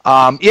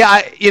 Ian,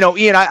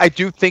 I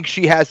do think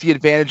she has the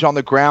advantage on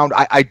the ground.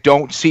 I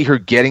don't see her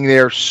getting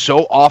there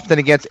so often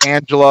against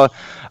Angela.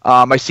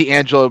 I see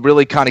Angela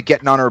really kind of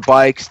getting on her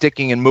bike,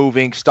 sticking and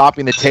moving,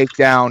 stopping the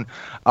takedown.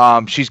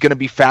 She's going to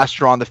be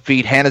faster on the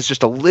feet. Hannah's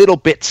just a little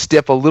bit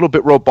stiff, a little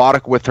bit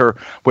robotic with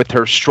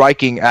her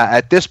striking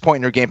at this point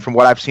in her game from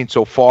what I've seen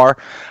so far.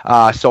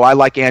 So I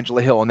like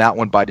Angela Hill in that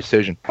one by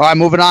decision. All right,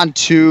 moving on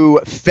to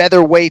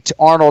featherweight.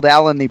 Arnold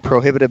Allen, the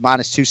prohibited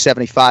minus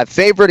 275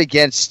 favorite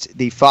against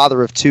the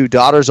father of 2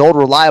 daughters, old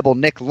reliable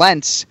Nick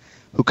Lentz,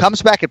 who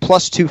comes back at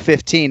plus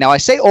 215. Now, I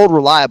say old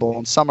reliable,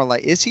 and some are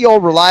like, is he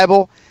old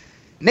reliable?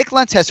 Nick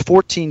Lentz has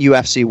 14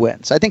 UFC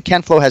wins. I think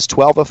Kemflo has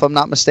 12, if I'm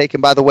not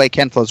mistaken, by the way.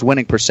 Kenflo's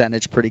winning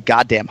percentage pretty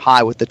goddamn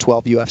high with the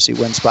 12 UFC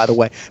wins, by the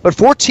way. But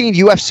 14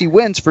 UFC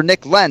wins for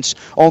Nick Lentz.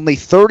 Only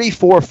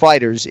 34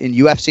 fighters in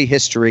UFC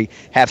history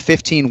have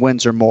 15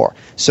 wins or more.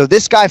 So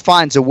this guy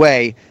finds a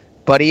way.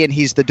 But, Ian,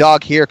 he's the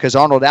dog here because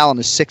Arnold Allen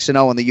is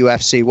 6-0 in the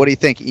UFC. What do you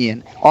think,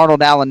 Ian?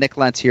 Arnold Allen, Nick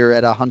Lentz here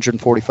at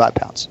 145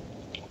 pounds.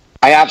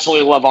 I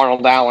absolutely love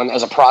Arnold Allen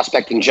as a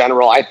prospect in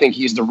general. I think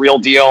he's the real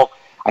deal.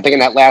 I think in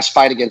that last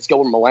fight against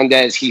Gilbert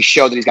Melendez, he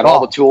showed that he's got all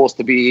the tools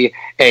to be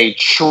a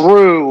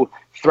true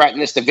threat in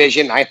this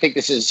division. I think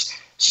this is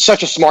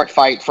such a smart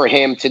fight for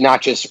him to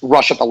not just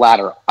rush up the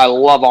ladder. I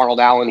love Arnold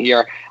Allen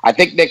here. I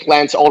think Nick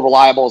Lentz, old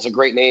reliable, is a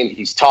great name.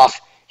 He's tough.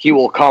 He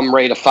will come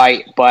ready to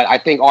fight. But I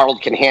think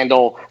Arnold can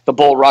handle the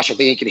bull rush. I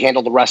think he can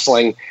handle the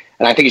wrestling.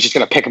 And I think he's just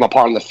going to pick him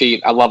apart on the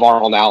feet. I love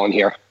Arnold Allen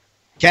here.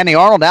 Kenny,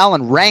 Arnold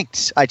Allen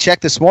ranked, I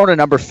checked this morning,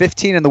 number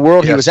 15 in the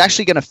world. Yes. He was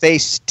actually going to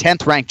face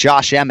 10th ranked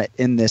Josh Emmett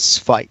in this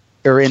fight,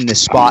 or in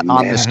this spot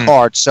on this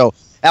card. So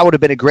that would have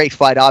been a great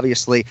fight,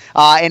 obviously.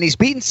 And he's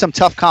beaten some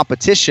tough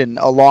competition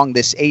along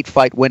this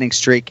 8-fight winning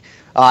streak.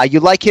 You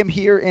like him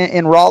here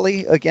in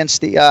Raleigh against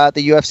the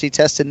UFC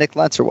tested Nick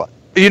Lentz or what?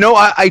 You know,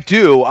 I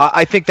do.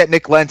 I think that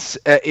Nick Lentz,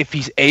 if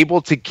he's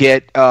able to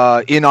get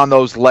in on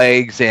those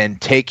legs and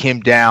take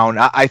him down,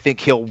 I think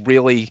he'll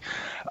really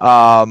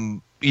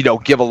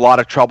give a lot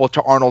of trouble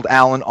to Arnold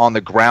Allen on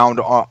the ground.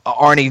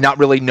 Arnie, not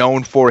really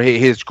known for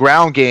his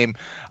ground game.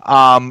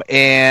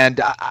 And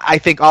I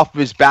think off of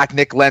his back,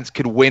 Nick Lentz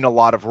could win a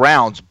lot of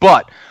rounds.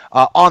 But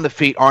on the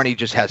feet, Arnie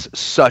just has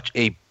such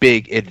a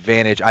big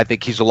advantage. I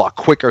think he's a lot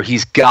quicker.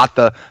 He's got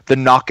the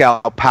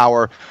knockout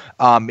power.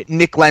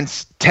 Nick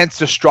Lentz tends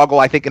to struggle,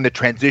 I think, in the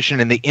transition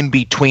and the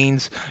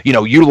in-betweens,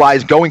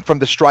 utilize going from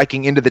the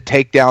striking into the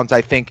takedowns.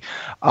 I think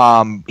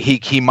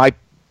he might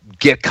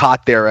get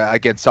caught there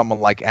against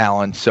someone like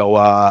Allen. So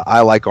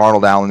I like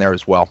Arnold Allen there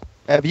as well.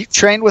 Have you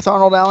trained with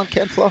Arnold Allen,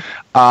 Kemflo?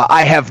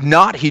 I have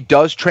not. He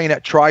does train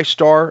at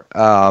TriStar,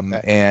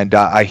 and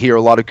I hear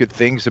a lot of good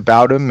things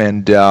about him.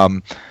 And,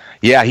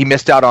 he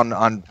missed out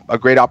on a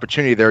great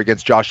opportunity there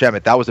against Josh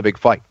Emmett. That was a big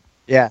fight.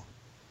 Yeah.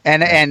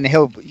 And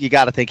you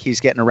got to think he's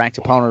getting a ranked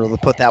opponent to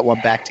put that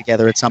one back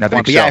together at some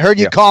point. But I heard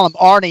you call him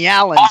Arnie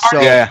Allen. So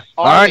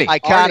Arnie. I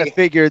kind of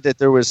figured that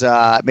there was you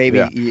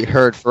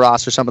heard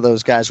Faraz or some of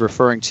those guys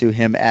referring to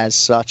him as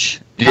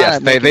such.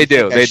 Yes, they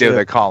do.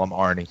 They call him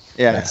Arnie.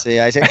 Yeah. See,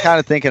 I was kind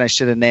of thinking I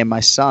should have named my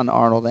son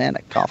Arnold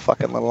Anik. Call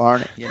fucking little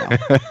Arnie.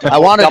 I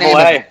wanted to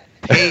name him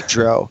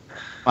Pedro.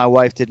 My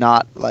wife did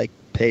not like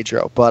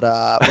Pedro, but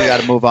we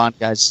got to move on,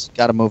 guys.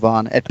 Got to move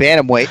on. At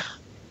bantamweight,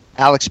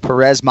 Alex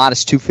Perez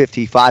minus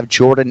 255,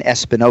 Jordan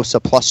Espinosa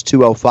plus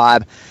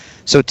 205.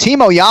 So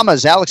Team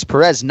Oyama's Alex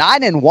Perez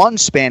 9-1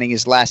 spanning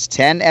his last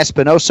 10.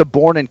 Espinosa,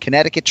 born in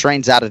Connecticut,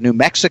 trains out of New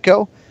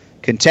Mexico.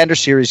 Contender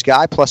Series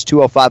guy plus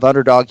 205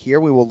 underdog here.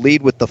 We will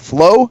lead with the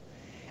flow.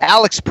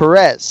 Alex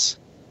Perez,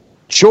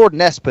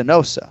 Jordan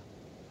Espinosa.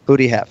 Who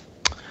do you have?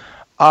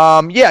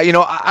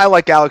 I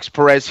like Alex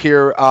Perez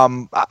here.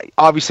 I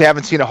obviously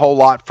haven't seen a whole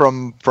lot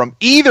from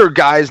either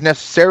guys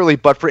necessarily,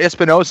 but for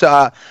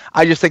Espinosa,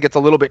 I just think it's a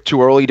little bit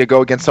too early to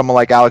go against someone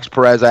like Alex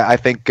Perez. I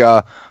think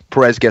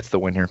Perez gets the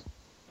win here.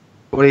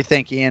 What do you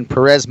think, Ian?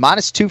 Perez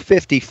minus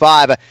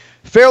 255.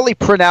 Fairly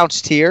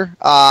pronounced here.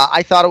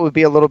 I thought it would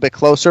be a little bit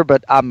closer,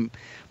 but I'm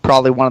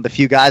probably one of the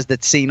few guys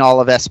that's seen all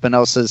of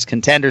Espinosa's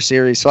Contender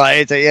Series. So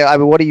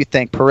what do you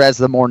think? Perez,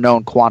 the more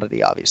known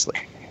quantity, obviously.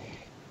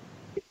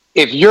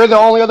 If you're the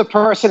only other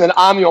person, and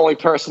I'm the only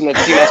person that's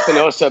seen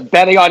Espinosa,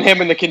 betting on him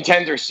in the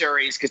Contender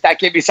Series, because that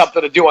gave me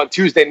something to do on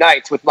Tuesday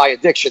nights with my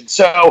addiction.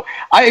 So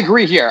I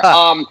agree here.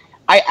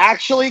 I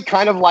actually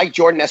kind of like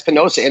Jordan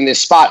Espinosa in this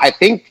spot. I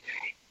think,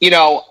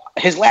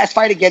 his last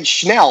fight against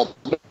Schnell,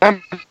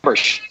 remember,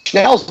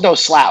 Schnell's no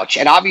slouch.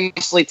 And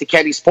obviously, to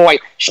Kenny's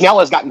point, Schnell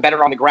has gotten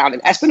better on the ground.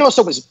 And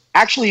Espinosa was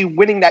actually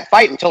winning that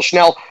fight until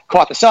Schnell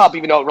caught the sub,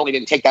 even though it really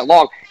didn't take that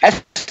long.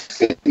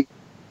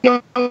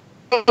 Espinosa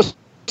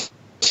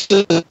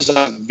is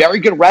a very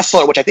good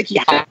wrestler, which I think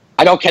he had.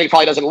 I know Kenny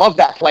probably doesn't love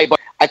that play, but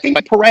I think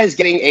Perez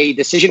getting a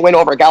decision win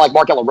over a guy like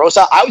Mark De La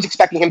Rosa, I was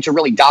expecting him to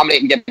really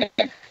dominate and get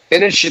a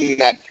finish in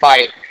that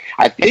fight.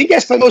 I think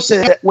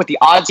Espinosa, with the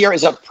odds here,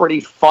 is a pretty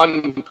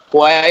fun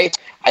play.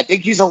 I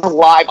think he's a little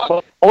live,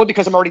 only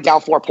because I'm already down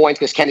 4 points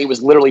because Kenny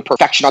was literally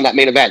perfection on that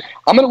main event.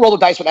 I'm going to roll the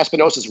dice with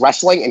Espinosa's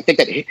wrestling and think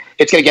that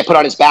it's going to get put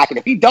on his back. And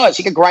if he does,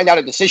 he can grind out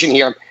a decision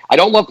here. I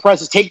don't love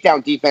Perez's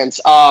takedown defense.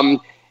 And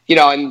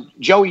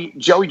Joey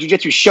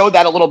Jiu-Jitsu showed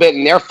that a little bit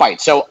in their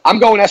fight. So I'm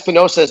going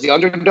Espinosa as the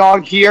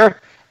underdog here.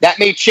 That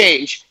may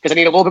change because I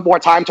need a little bit more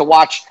time to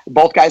watch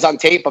both guys on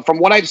tape. But from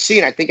what I've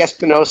seen, I think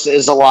Espinosa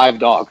is a live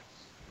dog.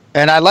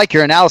 And I like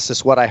your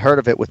analysis, what I heard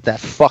of it with that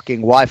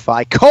fucking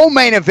Wi-Fi.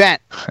 Co-main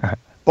event.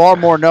 Far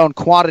more known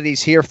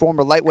quantities here.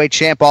 Former lightweight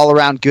champ,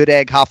 all-around good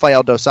egg,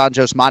 Rafael Dos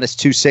Anjos, minus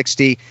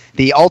 260.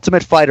 The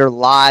Ultimate Fighter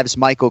Lives,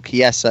 Michael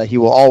Chiesa. He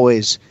will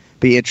always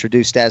be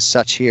introduced as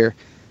such here.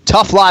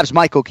 Tough Lives,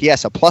 Michael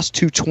Chiesa, plus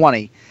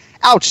 220.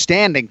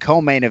 Outstanding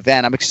co-main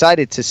event. I'm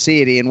excited to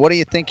see it, Ian. What do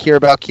you think here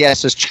about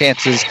Chiesa's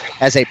chances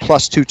as a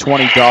plus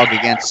 220 dog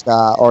against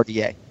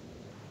RDA?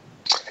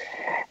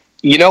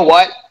 You know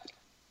what?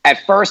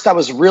 At first, I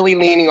was really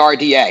leaning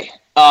RDA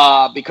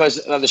because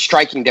of the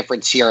striking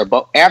difference here.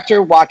 But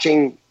after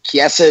watching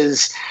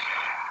Chiesa's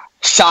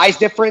size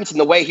difference and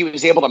the way he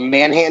was able to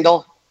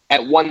manhandle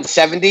at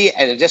 170,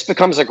 and it just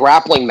becomes a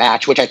grappling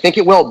match, which I think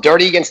it will,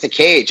 dirty against the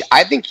cage,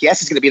 I think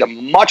Chiesa is going to be the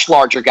much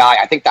larger guy.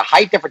 I think the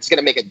height difference is going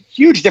to make a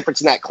huge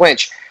difference in that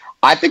clinch.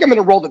 I think I'm going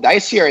to roll the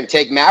dice here and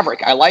take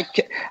Maverick. I like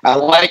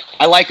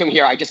him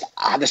here. There's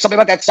something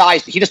about that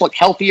size. He just looked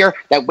healthier.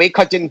 That weight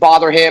cut didn't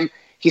bother him.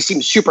 He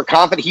seemed super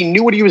confident. He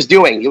knew what he was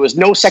doing. There was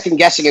no second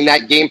guessing in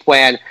that game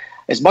plan.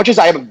 As much as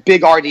I am a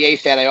big RDA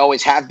fan, I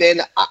always have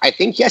been, I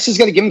think Chiesa is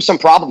going to give him some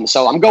problems.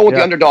 So I'm going with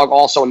the underdog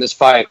also in this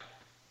fight.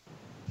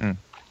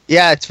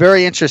 Yeah, it's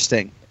very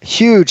interesting.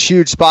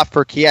 Huge spot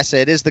for Chiesa.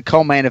 It is the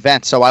co-main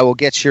event, so I will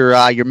get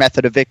your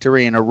method of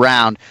victory in a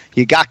round.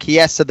 You got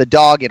Chiesa, the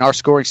dog, in our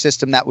scoring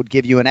system. That would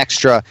give you an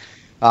extra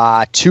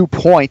 2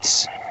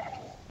 points.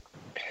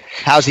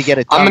 How's he get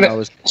it done?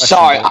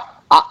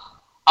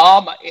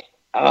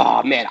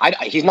 Oh, man,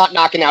 he's not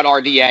knocking out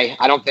RDA.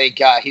 I don't think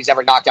he's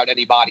ever knocked out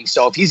anybody.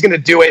 So if he's going to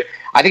do it,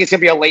 I think it's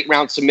going to be a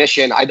late-round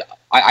submission.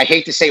 I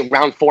hate to say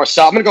round 4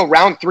 sub. I'm going to go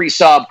round 3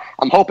 sub.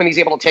 I'm hoping he's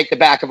able to take the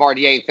back of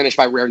RDA and finish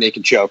by rear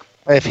naked choke.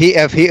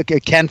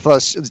 If Ken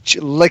Floss,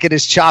 look at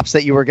his chops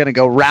that you were going to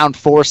go round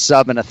 4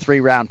 sub in a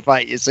 3-round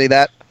fight. You see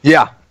that?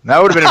 Yeah,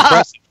 that would have been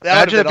impressive.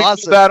 That would have been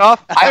awesome. That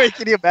off?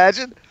 Can you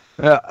imagine?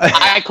 Yeah.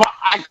 I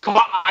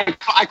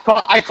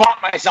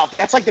caught myself.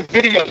 That's like the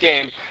video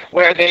game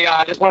where they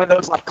just one of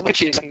those like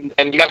glitches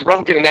and you got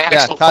broken and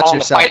actual caught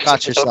yourself.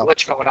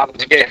 Glitch going on in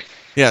the game.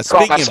 Yeah,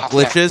 speaking of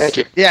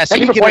glitches. Yeah,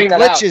 speaking of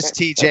glitches,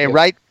 TJ,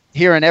 right?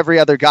 Here in every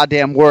other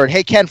goddamn word.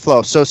 Hey, Ken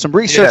Flo, so some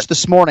research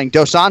this morning.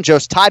 Dos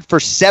Anjos tied for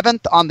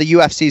 7th on the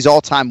UFC's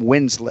all-time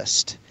wins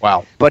list.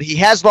 Wow. But he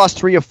has lost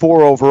 3 of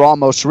 4 overall,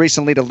 most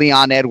recently to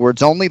Leon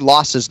Edwards. Only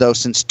losses, though,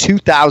 since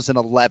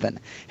 2011.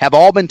 Have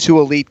all been to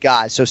elite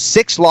guys. So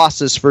 6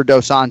 losses for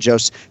Dos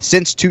Anjos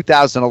since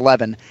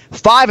 2011.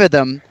 5 of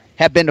them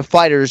have been to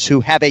fighters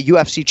who have a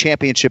UFC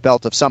championship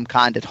belt of some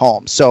kind at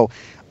home. So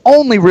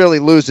only really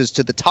loses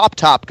to the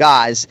top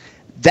guys.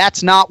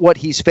 That's not what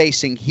he's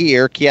facing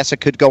here. Chiesa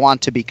could go on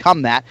to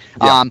become that.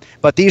 Yeah.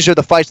 But these are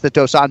the fights that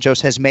Dos Anjos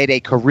has made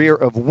a career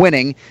of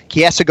winning.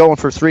 Chiesa going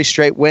for 3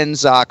 straight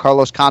wins.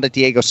 Carlos Condit,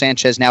 Diego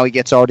Sanchez. Now he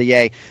gets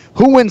RDA.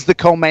 Who wins the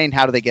co-main?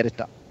 How do they get it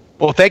done?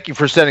 Well, thank you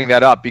for setting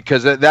that up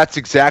because that's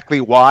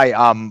exactly why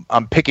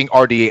I'm picking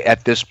RDA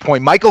at this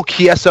point. Michael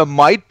Chiesa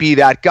might be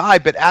that guy,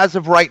 but as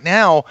of right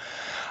now,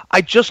 I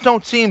just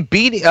don't see him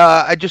beating. Beating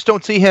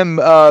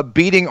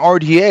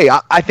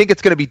RDA. I think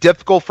it's going to be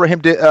difficult for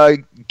him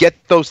to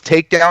get those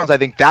takedowns. I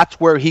think that's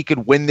where he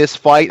could win this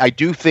fight. I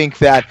do think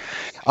that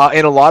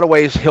in a lot of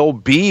ways he'll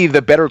be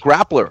the better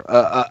grappler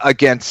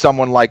against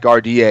someone like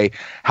RDA.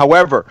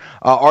 However,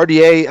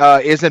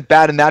 RDA isn't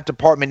bad in that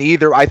department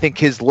either. I think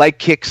his leg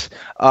kicks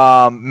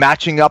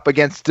matching up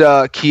against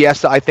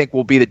Chiesa, I think,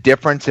 will be the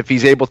difference. If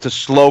he's able to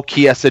slow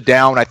Chiesa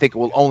down, I think it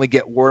will only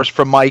get worse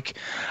for Mike.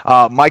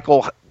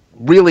 Michael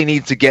really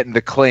needs to get in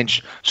the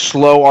clinch,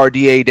 slow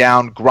RDA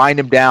down, grind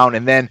him down,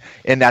 and then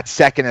in that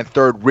second and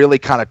third, really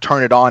kind of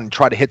turn it on and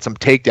try to hit some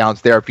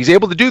takedowns there. If he's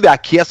able to do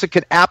that, Chiesa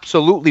could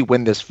absolutely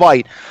win this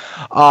fight,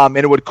 and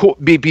it would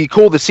be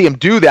cool to see him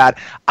do that.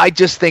 I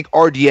just think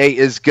RDA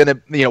is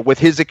going to, with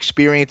his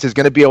experience, is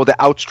going to be able to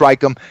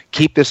outstrike him,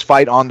 keep this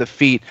fight on the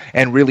feet,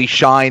 and really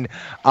shine.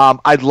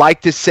 I'd like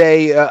to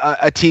say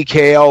a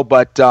TKO,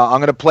 but I'm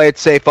going to play it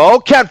safe. Oh,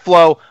 Ken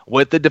Flo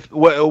with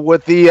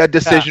the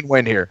decision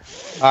win here.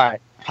 All right.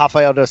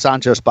 Rafael Dos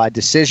Anjos by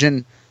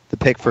decision, the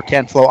pick for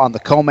Ken Flo on the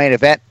co-main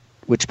event,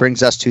 which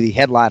brings us to the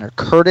headliner,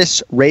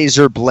 Curtis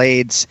Razor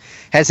Blades.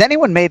 Has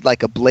anyone made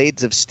like a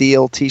Blades of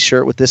Steel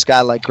t-shirt with this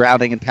guy like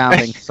grounding and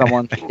pounding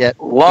someone yet?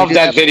 Love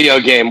that video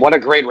game. What a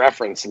great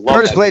reference. Love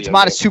Curtis Blades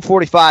minus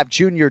 245,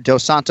 Junior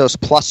Dos Santos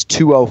plus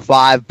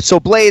 205. So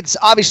Blades,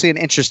 obviously an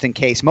interesting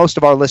case. Most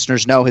of our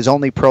listeners know his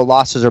only pro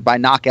losses are by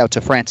knockout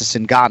to Francis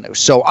Ngannou.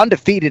 So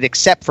undefeated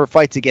except for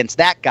fights against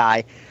that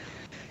guy.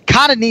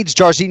 Kind of needs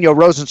Jairzinho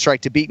Rozenstruik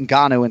to beat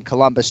Ngannou in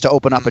Columbus to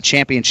open up a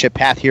championship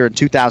path here in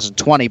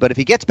 2020. But if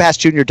he gets past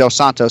Junior Dos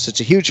Santos,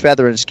 it's a huge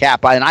feather in his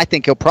cap. And I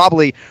think he'll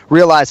probably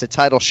realize a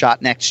title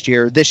shot this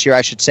year,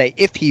 I should say,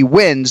 if he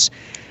wins.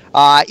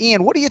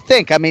 Ian, what do you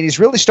think? I mean, he's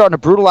really starting to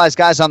brutalize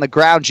guys on the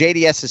ground.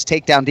 JDS's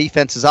takedown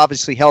defense is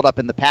obviously held up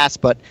in the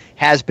past, but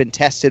has been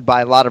tested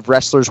by a lot of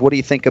wrestlers. What do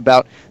you think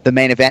about the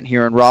main event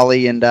here in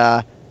Raleigh? And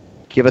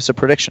give us a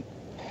prediction.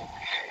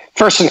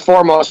 First and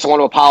foremost, I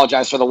want to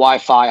apologize for the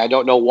Wi-Fi. I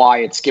don't know why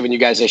it's giving you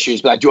guys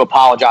issues, but I do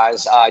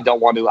apologize. I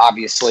don't want to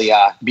obviously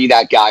be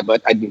that guy,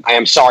 but I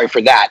am sorry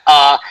for that.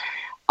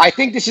 I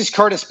think this is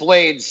Curtis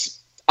Blades'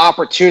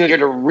 opportunity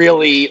to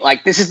really,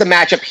 this is the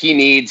matchup he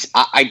needs.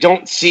 I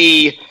don't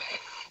see,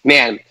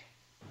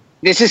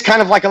 this is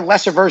kind of like a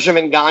lesser version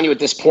of Ngannou at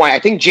this point. I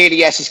think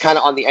JDS is kind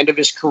of on the end of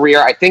his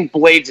career. I think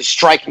Blades is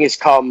striking his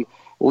come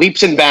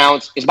leaps and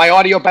bounds. Is my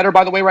audio better,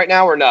 by the way, right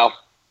now, or no?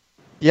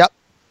 Yep.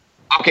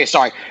 Okay,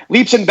 sorry.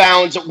 Leaps and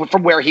bounds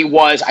from where he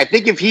was. I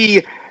think if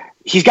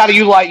he's got to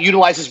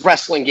utilize his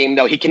wrestling game,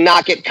 though. He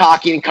cannot get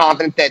cocky and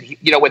confident that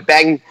with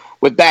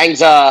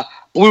Bang's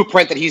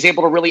blueprint that he's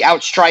able to really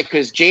outstrike,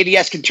 because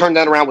JDS can turn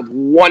that around with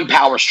one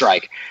power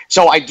strike.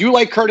 So I do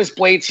like Curtis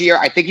Blades here.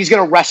 I think he's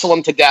going to wrestle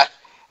him to death.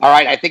 All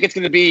right, I think it's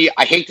going to be,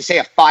 I hate to say,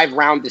 a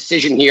 5-round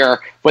decision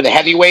here for the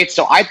heavyweights.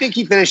 So I think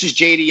he finishes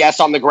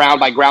JDS on the ground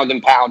by ground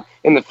and pound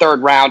in the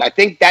third round. I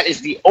think that is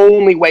the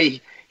only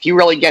way he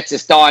really gets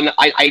this done.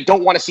 I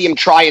don't want to see him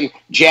try and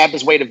jab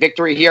his way to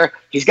victory here.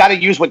 He's got to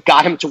use what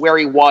got him to where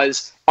he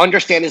was,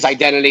 understand his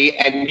identity,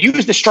 and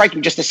use the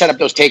striking just to set up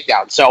those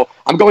takedowns. So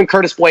I'm going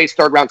Curtis Blades,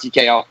 third round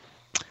TKO.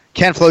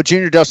 Ken Flo,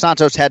 Junior Dos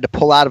Santos had to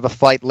pull out of a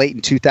fight late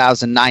in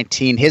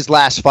 2019. His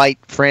last fight,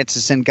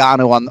 Francis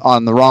Ngannou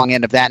on the wrong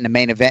end of that in the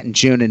main event in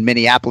June in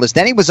Minneapolis.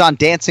 Then he was on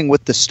Dancing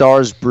with the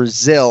Stars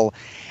Brazil.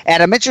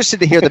 And I'm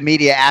interested to hear the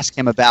media ask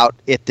him about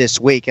it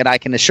this week. And I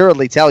can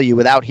assuredly tell you,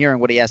 without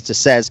hearing what he has to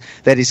say,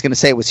 that he's going to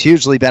say it was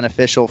hugely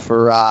beneficial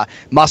for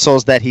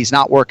muscles that he's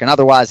not working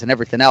otherwise and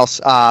everything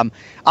else.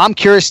 I'm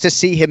curious to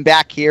see him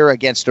back here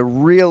against a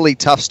really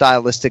tough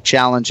stylistic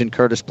challenge in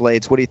Curtis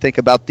Blades. What do you think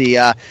about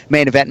the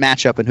main event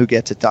matchup and who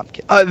gets it done?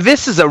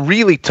 This is a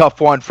really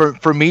tough one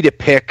for me to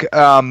pick.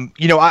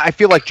 I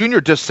feel like Junior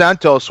Dos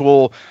Santos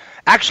will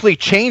actually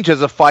change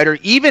as a fighter,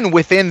 even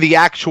within the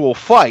actual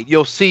fight.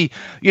 You'll see,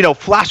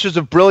 flashes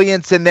of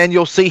brilliance, and then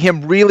you'll see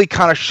him really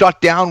kind of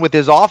shut down with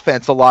his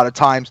offense a lot of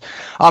times.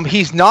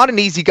 He's not an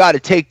easy guy to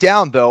take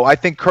down, though. I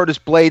think Curtis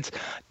Blades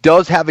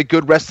does have a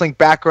good wrestling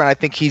background. I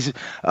think he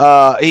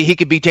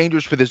could be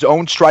dangerous with his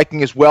own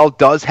striking as well,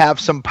 does have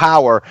some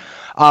power.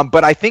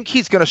 But I think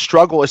he's going to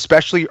struggle,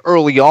 especially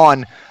early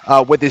on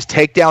with his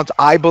takedowns,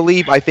 I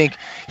believe. I think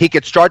he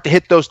could start to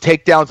hit those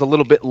takedowns a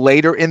little bit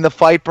later in the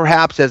fight,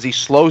 perhaps, as he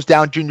slows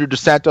down Junior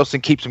Dos Santos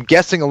and keeps him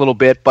guessing a little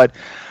bit. But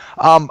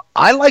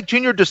I like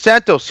Junior Dos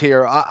Santos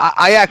here.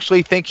 I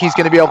actually think he's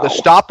going to be able to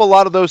stop a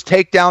lot of those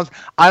takedowns.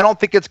 I don't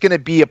think it's going to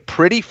be a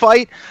pretty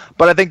fight,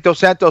 but I think Dos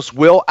Santos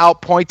will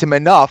outpoint him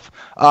enough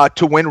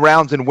to win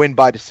rounds and win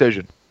by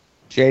decision.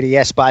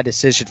 JDS by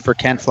decision for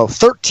Ken Flo.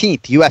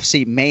 13th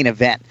UFC main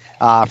event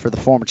for the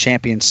former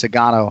champion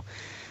Sagano.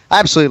 I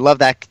absolutely love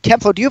that.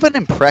 Ken Flo, do you have an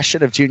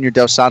impression of Junior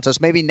Dos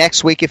Santos? Maybe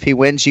next week if he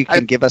wins, you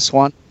can give us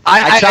one.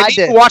 I need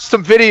to watch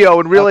some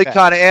video and really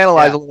kind of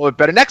analyze a little bit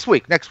better. Next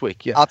week,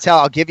 yeah.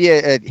 I'll give you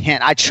a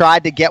hint. I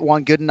tried to get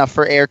one good enough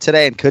for air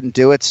today and couldn't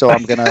do it, so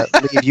I'm going to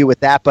leave you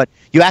with that. But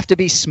you have to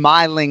be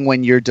smiling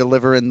when you're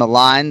delivering the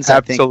lines,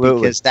 Absolutely. I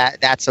think, because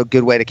that's a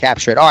good way to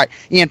capture it. All right,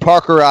 Ian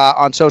Parker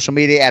on social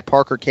media at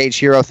Parker Cage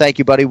Hero. Thank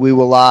you, buddy. We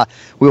will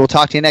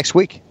talk to you next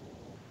week.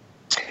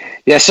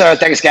 Yes, sir.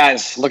 Thanks,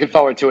 guys. Looking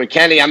forward to it.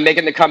 Kenny, I'm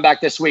making the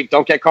comeback this week.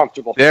 Don't get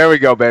comfortable. There we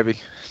go, baby.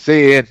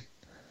 See you, Ian.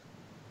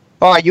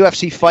 All right,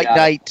 UFC Fight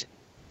Night,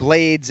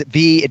 Blades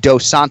v.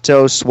 Dos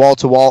Santos,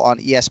 wall-to-wall on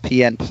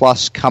ESPN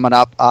Plus coming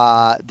up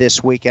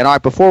this weekend. All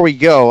right, before we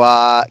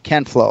go,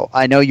 Ken Flo,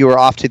 I know you were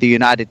off to the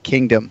United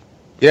Kingdom.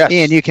 Yes.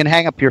 Ian, you can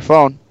hang up your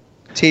phone.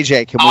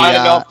 TJ, can we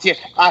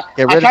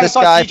get rid of this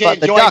guy?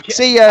 The duck.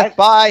 See ya.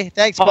 Bye.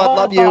 Thanks, bud.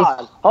 Love you.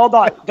 Hold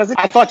on.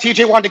 I thought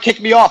TJ wanted to kick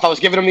me off. I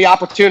was giving him the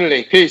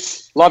opportunity.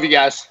 Peace. Love you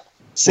guys.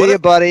 See ya,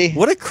 buddy.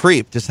 What a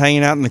creep, just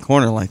hanging out in the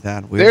corner like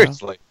that. Weirdo.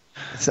 Seriously.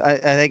 Are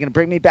they going to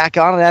bring me back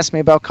on and ask me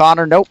about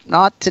Connor? Nope,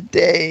 not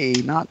today.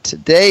 Not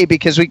today,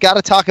 because we got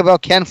to talk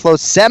about Ken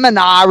Flo's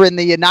seminar in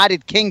the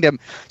United Kingdom.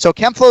 So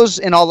Ken Flo's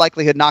in all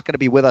likelihood not going to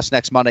be with us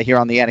next Monday here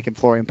on the Anik and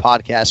Florian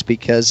podcast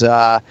because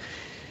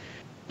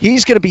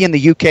he's going to be in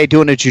the UK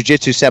doing a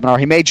jiu-jitsu seminar.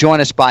 He may join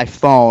us by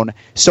phone.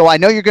 So I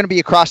know you're going to be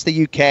across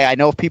the UK. I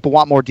know if people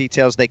want more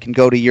details, they can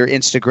go to your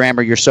Instagram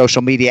or your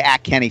social media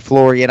at Kenny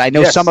Florian. I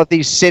know some of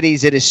these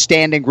cities, it is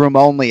standing room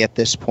only at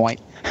this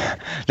point.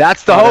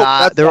 That's the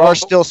hope. There are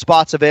still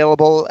spots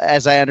available,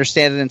 as I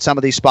understand it, in some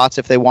of these spots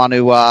if they want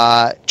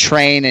to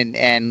train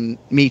and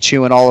meet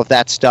you and all of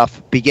that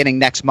stuff beginning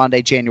next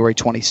Monday, January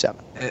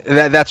 27th.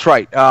 That's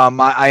right.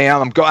 I'm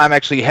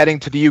actually heading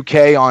to the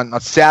UK on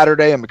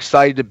Saturday. I'm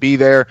excited to be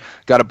there.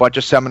 Got a bunch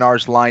of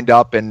seminars lined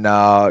up, and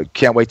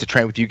can't wait to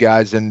train with you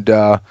guys and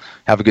have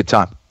a good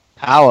time.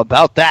 How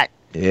about that?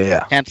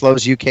 Yeah. Ken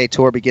Flo's UK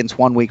tour begins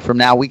 1 week from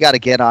now. We got to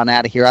get on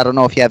out of here. I don't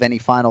know if you have any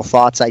final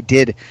thoughts. I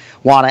did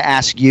want to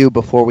ask you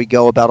before we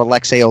go about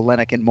Alexei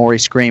Oleinik and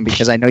Maurice Green,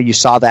 because I know you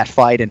saw that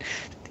fight, and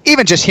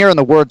even just hearing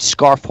the word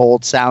scarf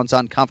hold sounds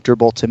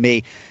uncomfortable to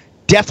me.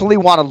 Definitely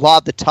want to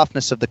laud the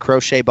toughness of the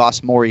crochet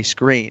boss Maurice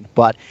Green,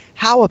 but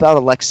how about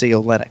Alexei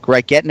Oleinik,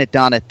 right? Getting it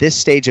done at this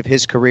stage of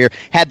his career.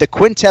 Had the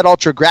Quintet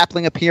Ultra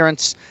grappling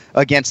appearance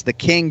against the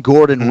King,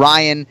 Gordon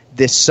Ryan,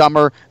 this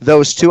summer.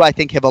 Those two, I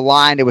think, have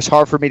aligned. It was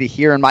hard for me to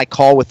hear in my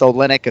call with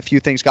Oleinik. A few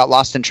things got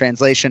lost in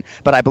translation,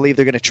 but I believe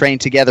they're going to train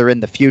together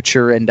in the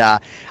future. And I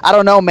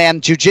don't know,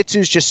 man. Jiu-jitsu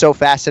is just so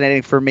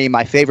fascinating for me.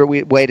 My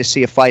favorite way to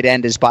see a fight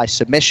end is by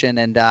submission.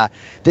 And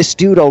this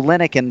dude,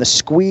 Oleinik, and the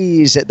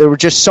squeeze, there were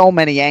just so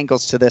many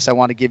angles to this. I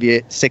want to give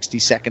you 60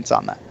 seconds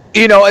on that.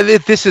 You know,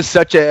 this is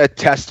such a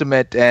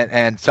testament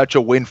and such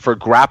a win for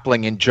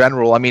grappling in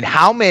general. I mean,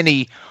 how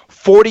many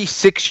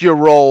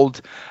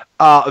 46-year-old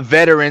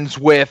veterans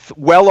with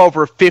well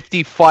over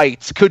 50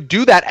 fights could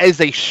do that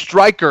as a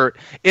striker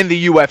in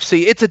the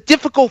UFC? It's a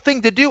difficult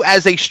thing to do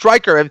as a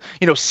striker,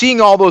 you know, seeing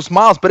all those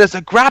miles. But as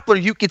a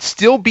grappler, you could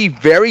still be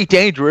very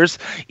dangerous,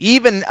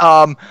 even,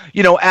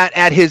 you know,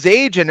 at his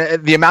age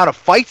and the amount of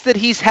fights that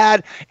he's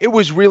had. It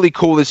was really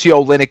cool to see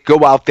Oleinik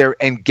go out there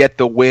and get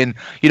the win.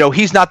 You know,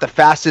 he's not the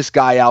fastest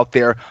guy out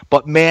there,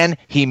 but man,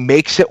 he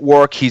makes it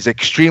work. He's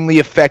extremely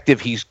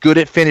effective. He's good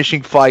at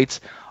finishing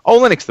fights.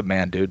 Oleinik's the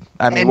man, dude.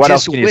 I mean, what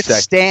else can you say? And just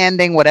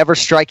withstanding whatever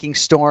striking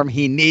storm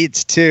he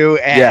needs to,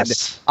 and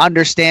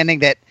understanding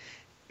that,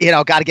 you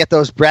know, got to get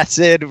those breaths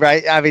in,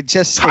 right? I mean,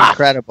 just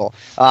incredible.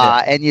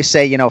 And you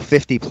say, you know,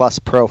 50-plus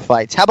pro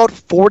fights. How about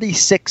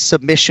 46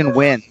 submission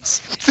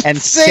wins and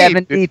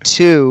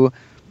 72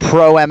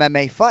 pro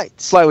MMA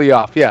fights? Slightly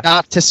off, yeah.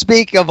 Not to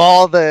speak of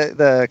all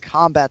the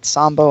combat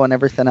sambo and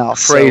everything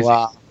else. Crazy.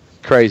 So,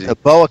 crazy. The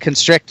boa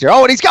constrictor.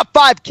 Oh, and he's got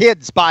 5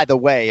 kids, by the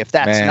way, if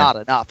that's not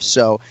enough.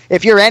 So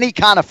if you're any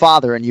kind of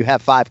father and you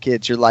have 5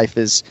 kids, your life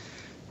is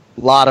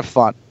a lot of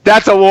fun.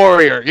 That's a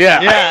warrior.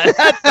 Yeah. Yeah,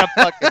 that's a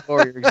fucking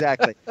warrior.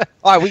 Exactly.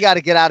 All right, we got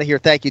to get out of here.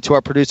 Thank you to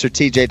our producer,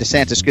 TJ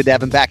DeSantis. Good to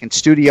have him back in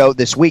studio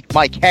this week.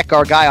 Mike Heck,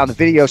 our guy on the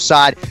video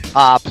side.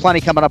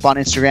 Plenty coming up on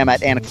Instagram at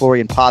Anik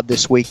Florian Pod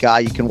this week.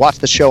 You can watch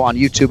the show on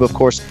YouTube, of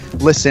course.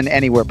 Listen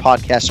anywhere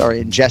podcasts are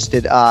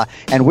ingested.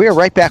 And we're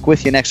right back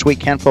with you next week.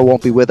 Ken Flo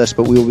won't be with us,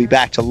 but we will be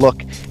back to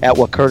look at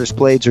what Curtis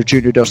Blades or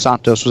Junior Dos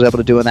Santos was able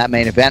to do in that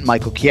main event.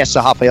 Michael Chiesa,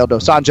 Rafael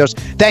Dos Anjos.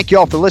 Thank you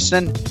all for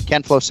listening.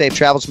 Ken Flo, safe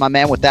travels, my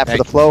man. With that for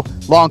the flow,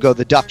 Longo,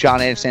 the Duck,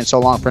 John Anderson, so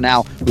long for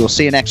now. We will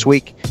see you next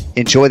week.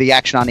 Enjoy the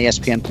action on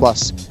ESPN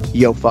Plus.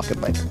 Yo, fucking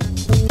later.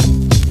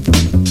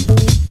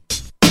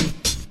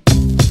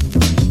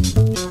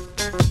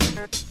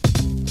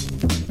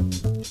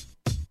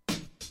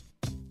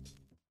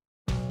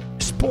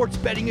 Sports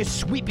betting is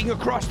sweeping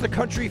across the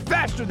country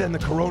faster than the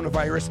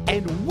coronavirus,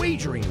 and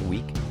Wagering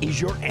Week is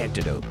your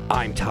antidote.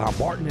 I'm Tom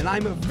Martin, and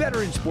I'm a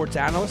veteran sports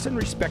analyst and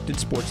respected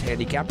sports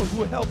handicapper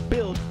who helped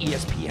build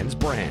ESPN's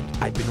brand.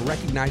 I've been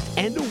recognized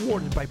and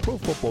awarded by Pro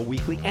Football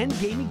Weekly and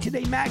Gaming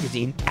Today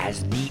magazine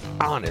as the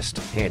honest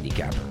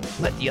handicapper.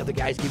 Let the other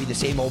guys give you the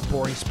same old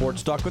boring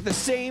sports talk with the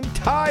same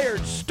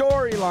tired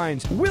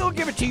storylines. We'll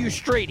give it to you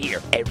straight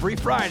here every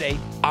Friday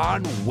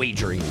on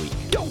Wagering Week.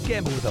 Don't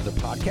gamble with other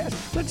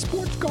podcasts. Let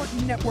Sports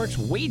Garden Network's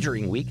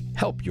Wagering Week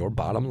help your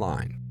bottom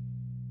line.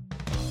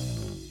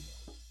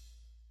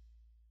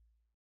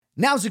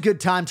 Now's a good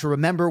time to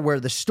remember where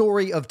the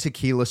story of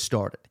tequila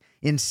started.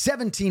 In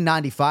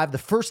 1795, the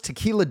first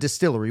tequila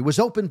distillery was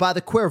opened by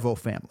the Cuervo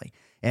family,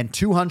 and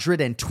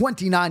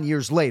 229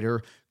 years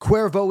later,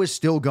 Cuervo is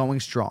still going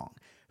strong.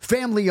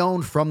 Family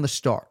owned from the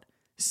start.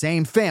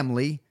 Same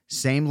family,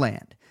 same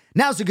land.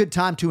 Now's a good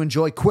time to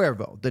enjoy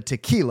Cuervo, the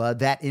tequila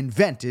that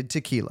invented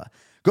tequila.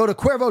 Go to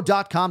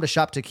Cuervo.com to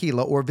shop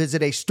tequila or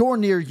visit a store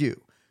near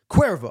you.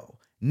 Cuervo,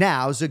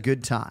 now's a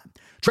good time.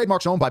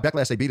 Trademarks owned by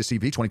Beckley SAB to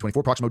CV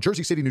 2024, Proximo,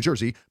 Jersey City, New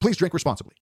Jersey. Please drink responsibly.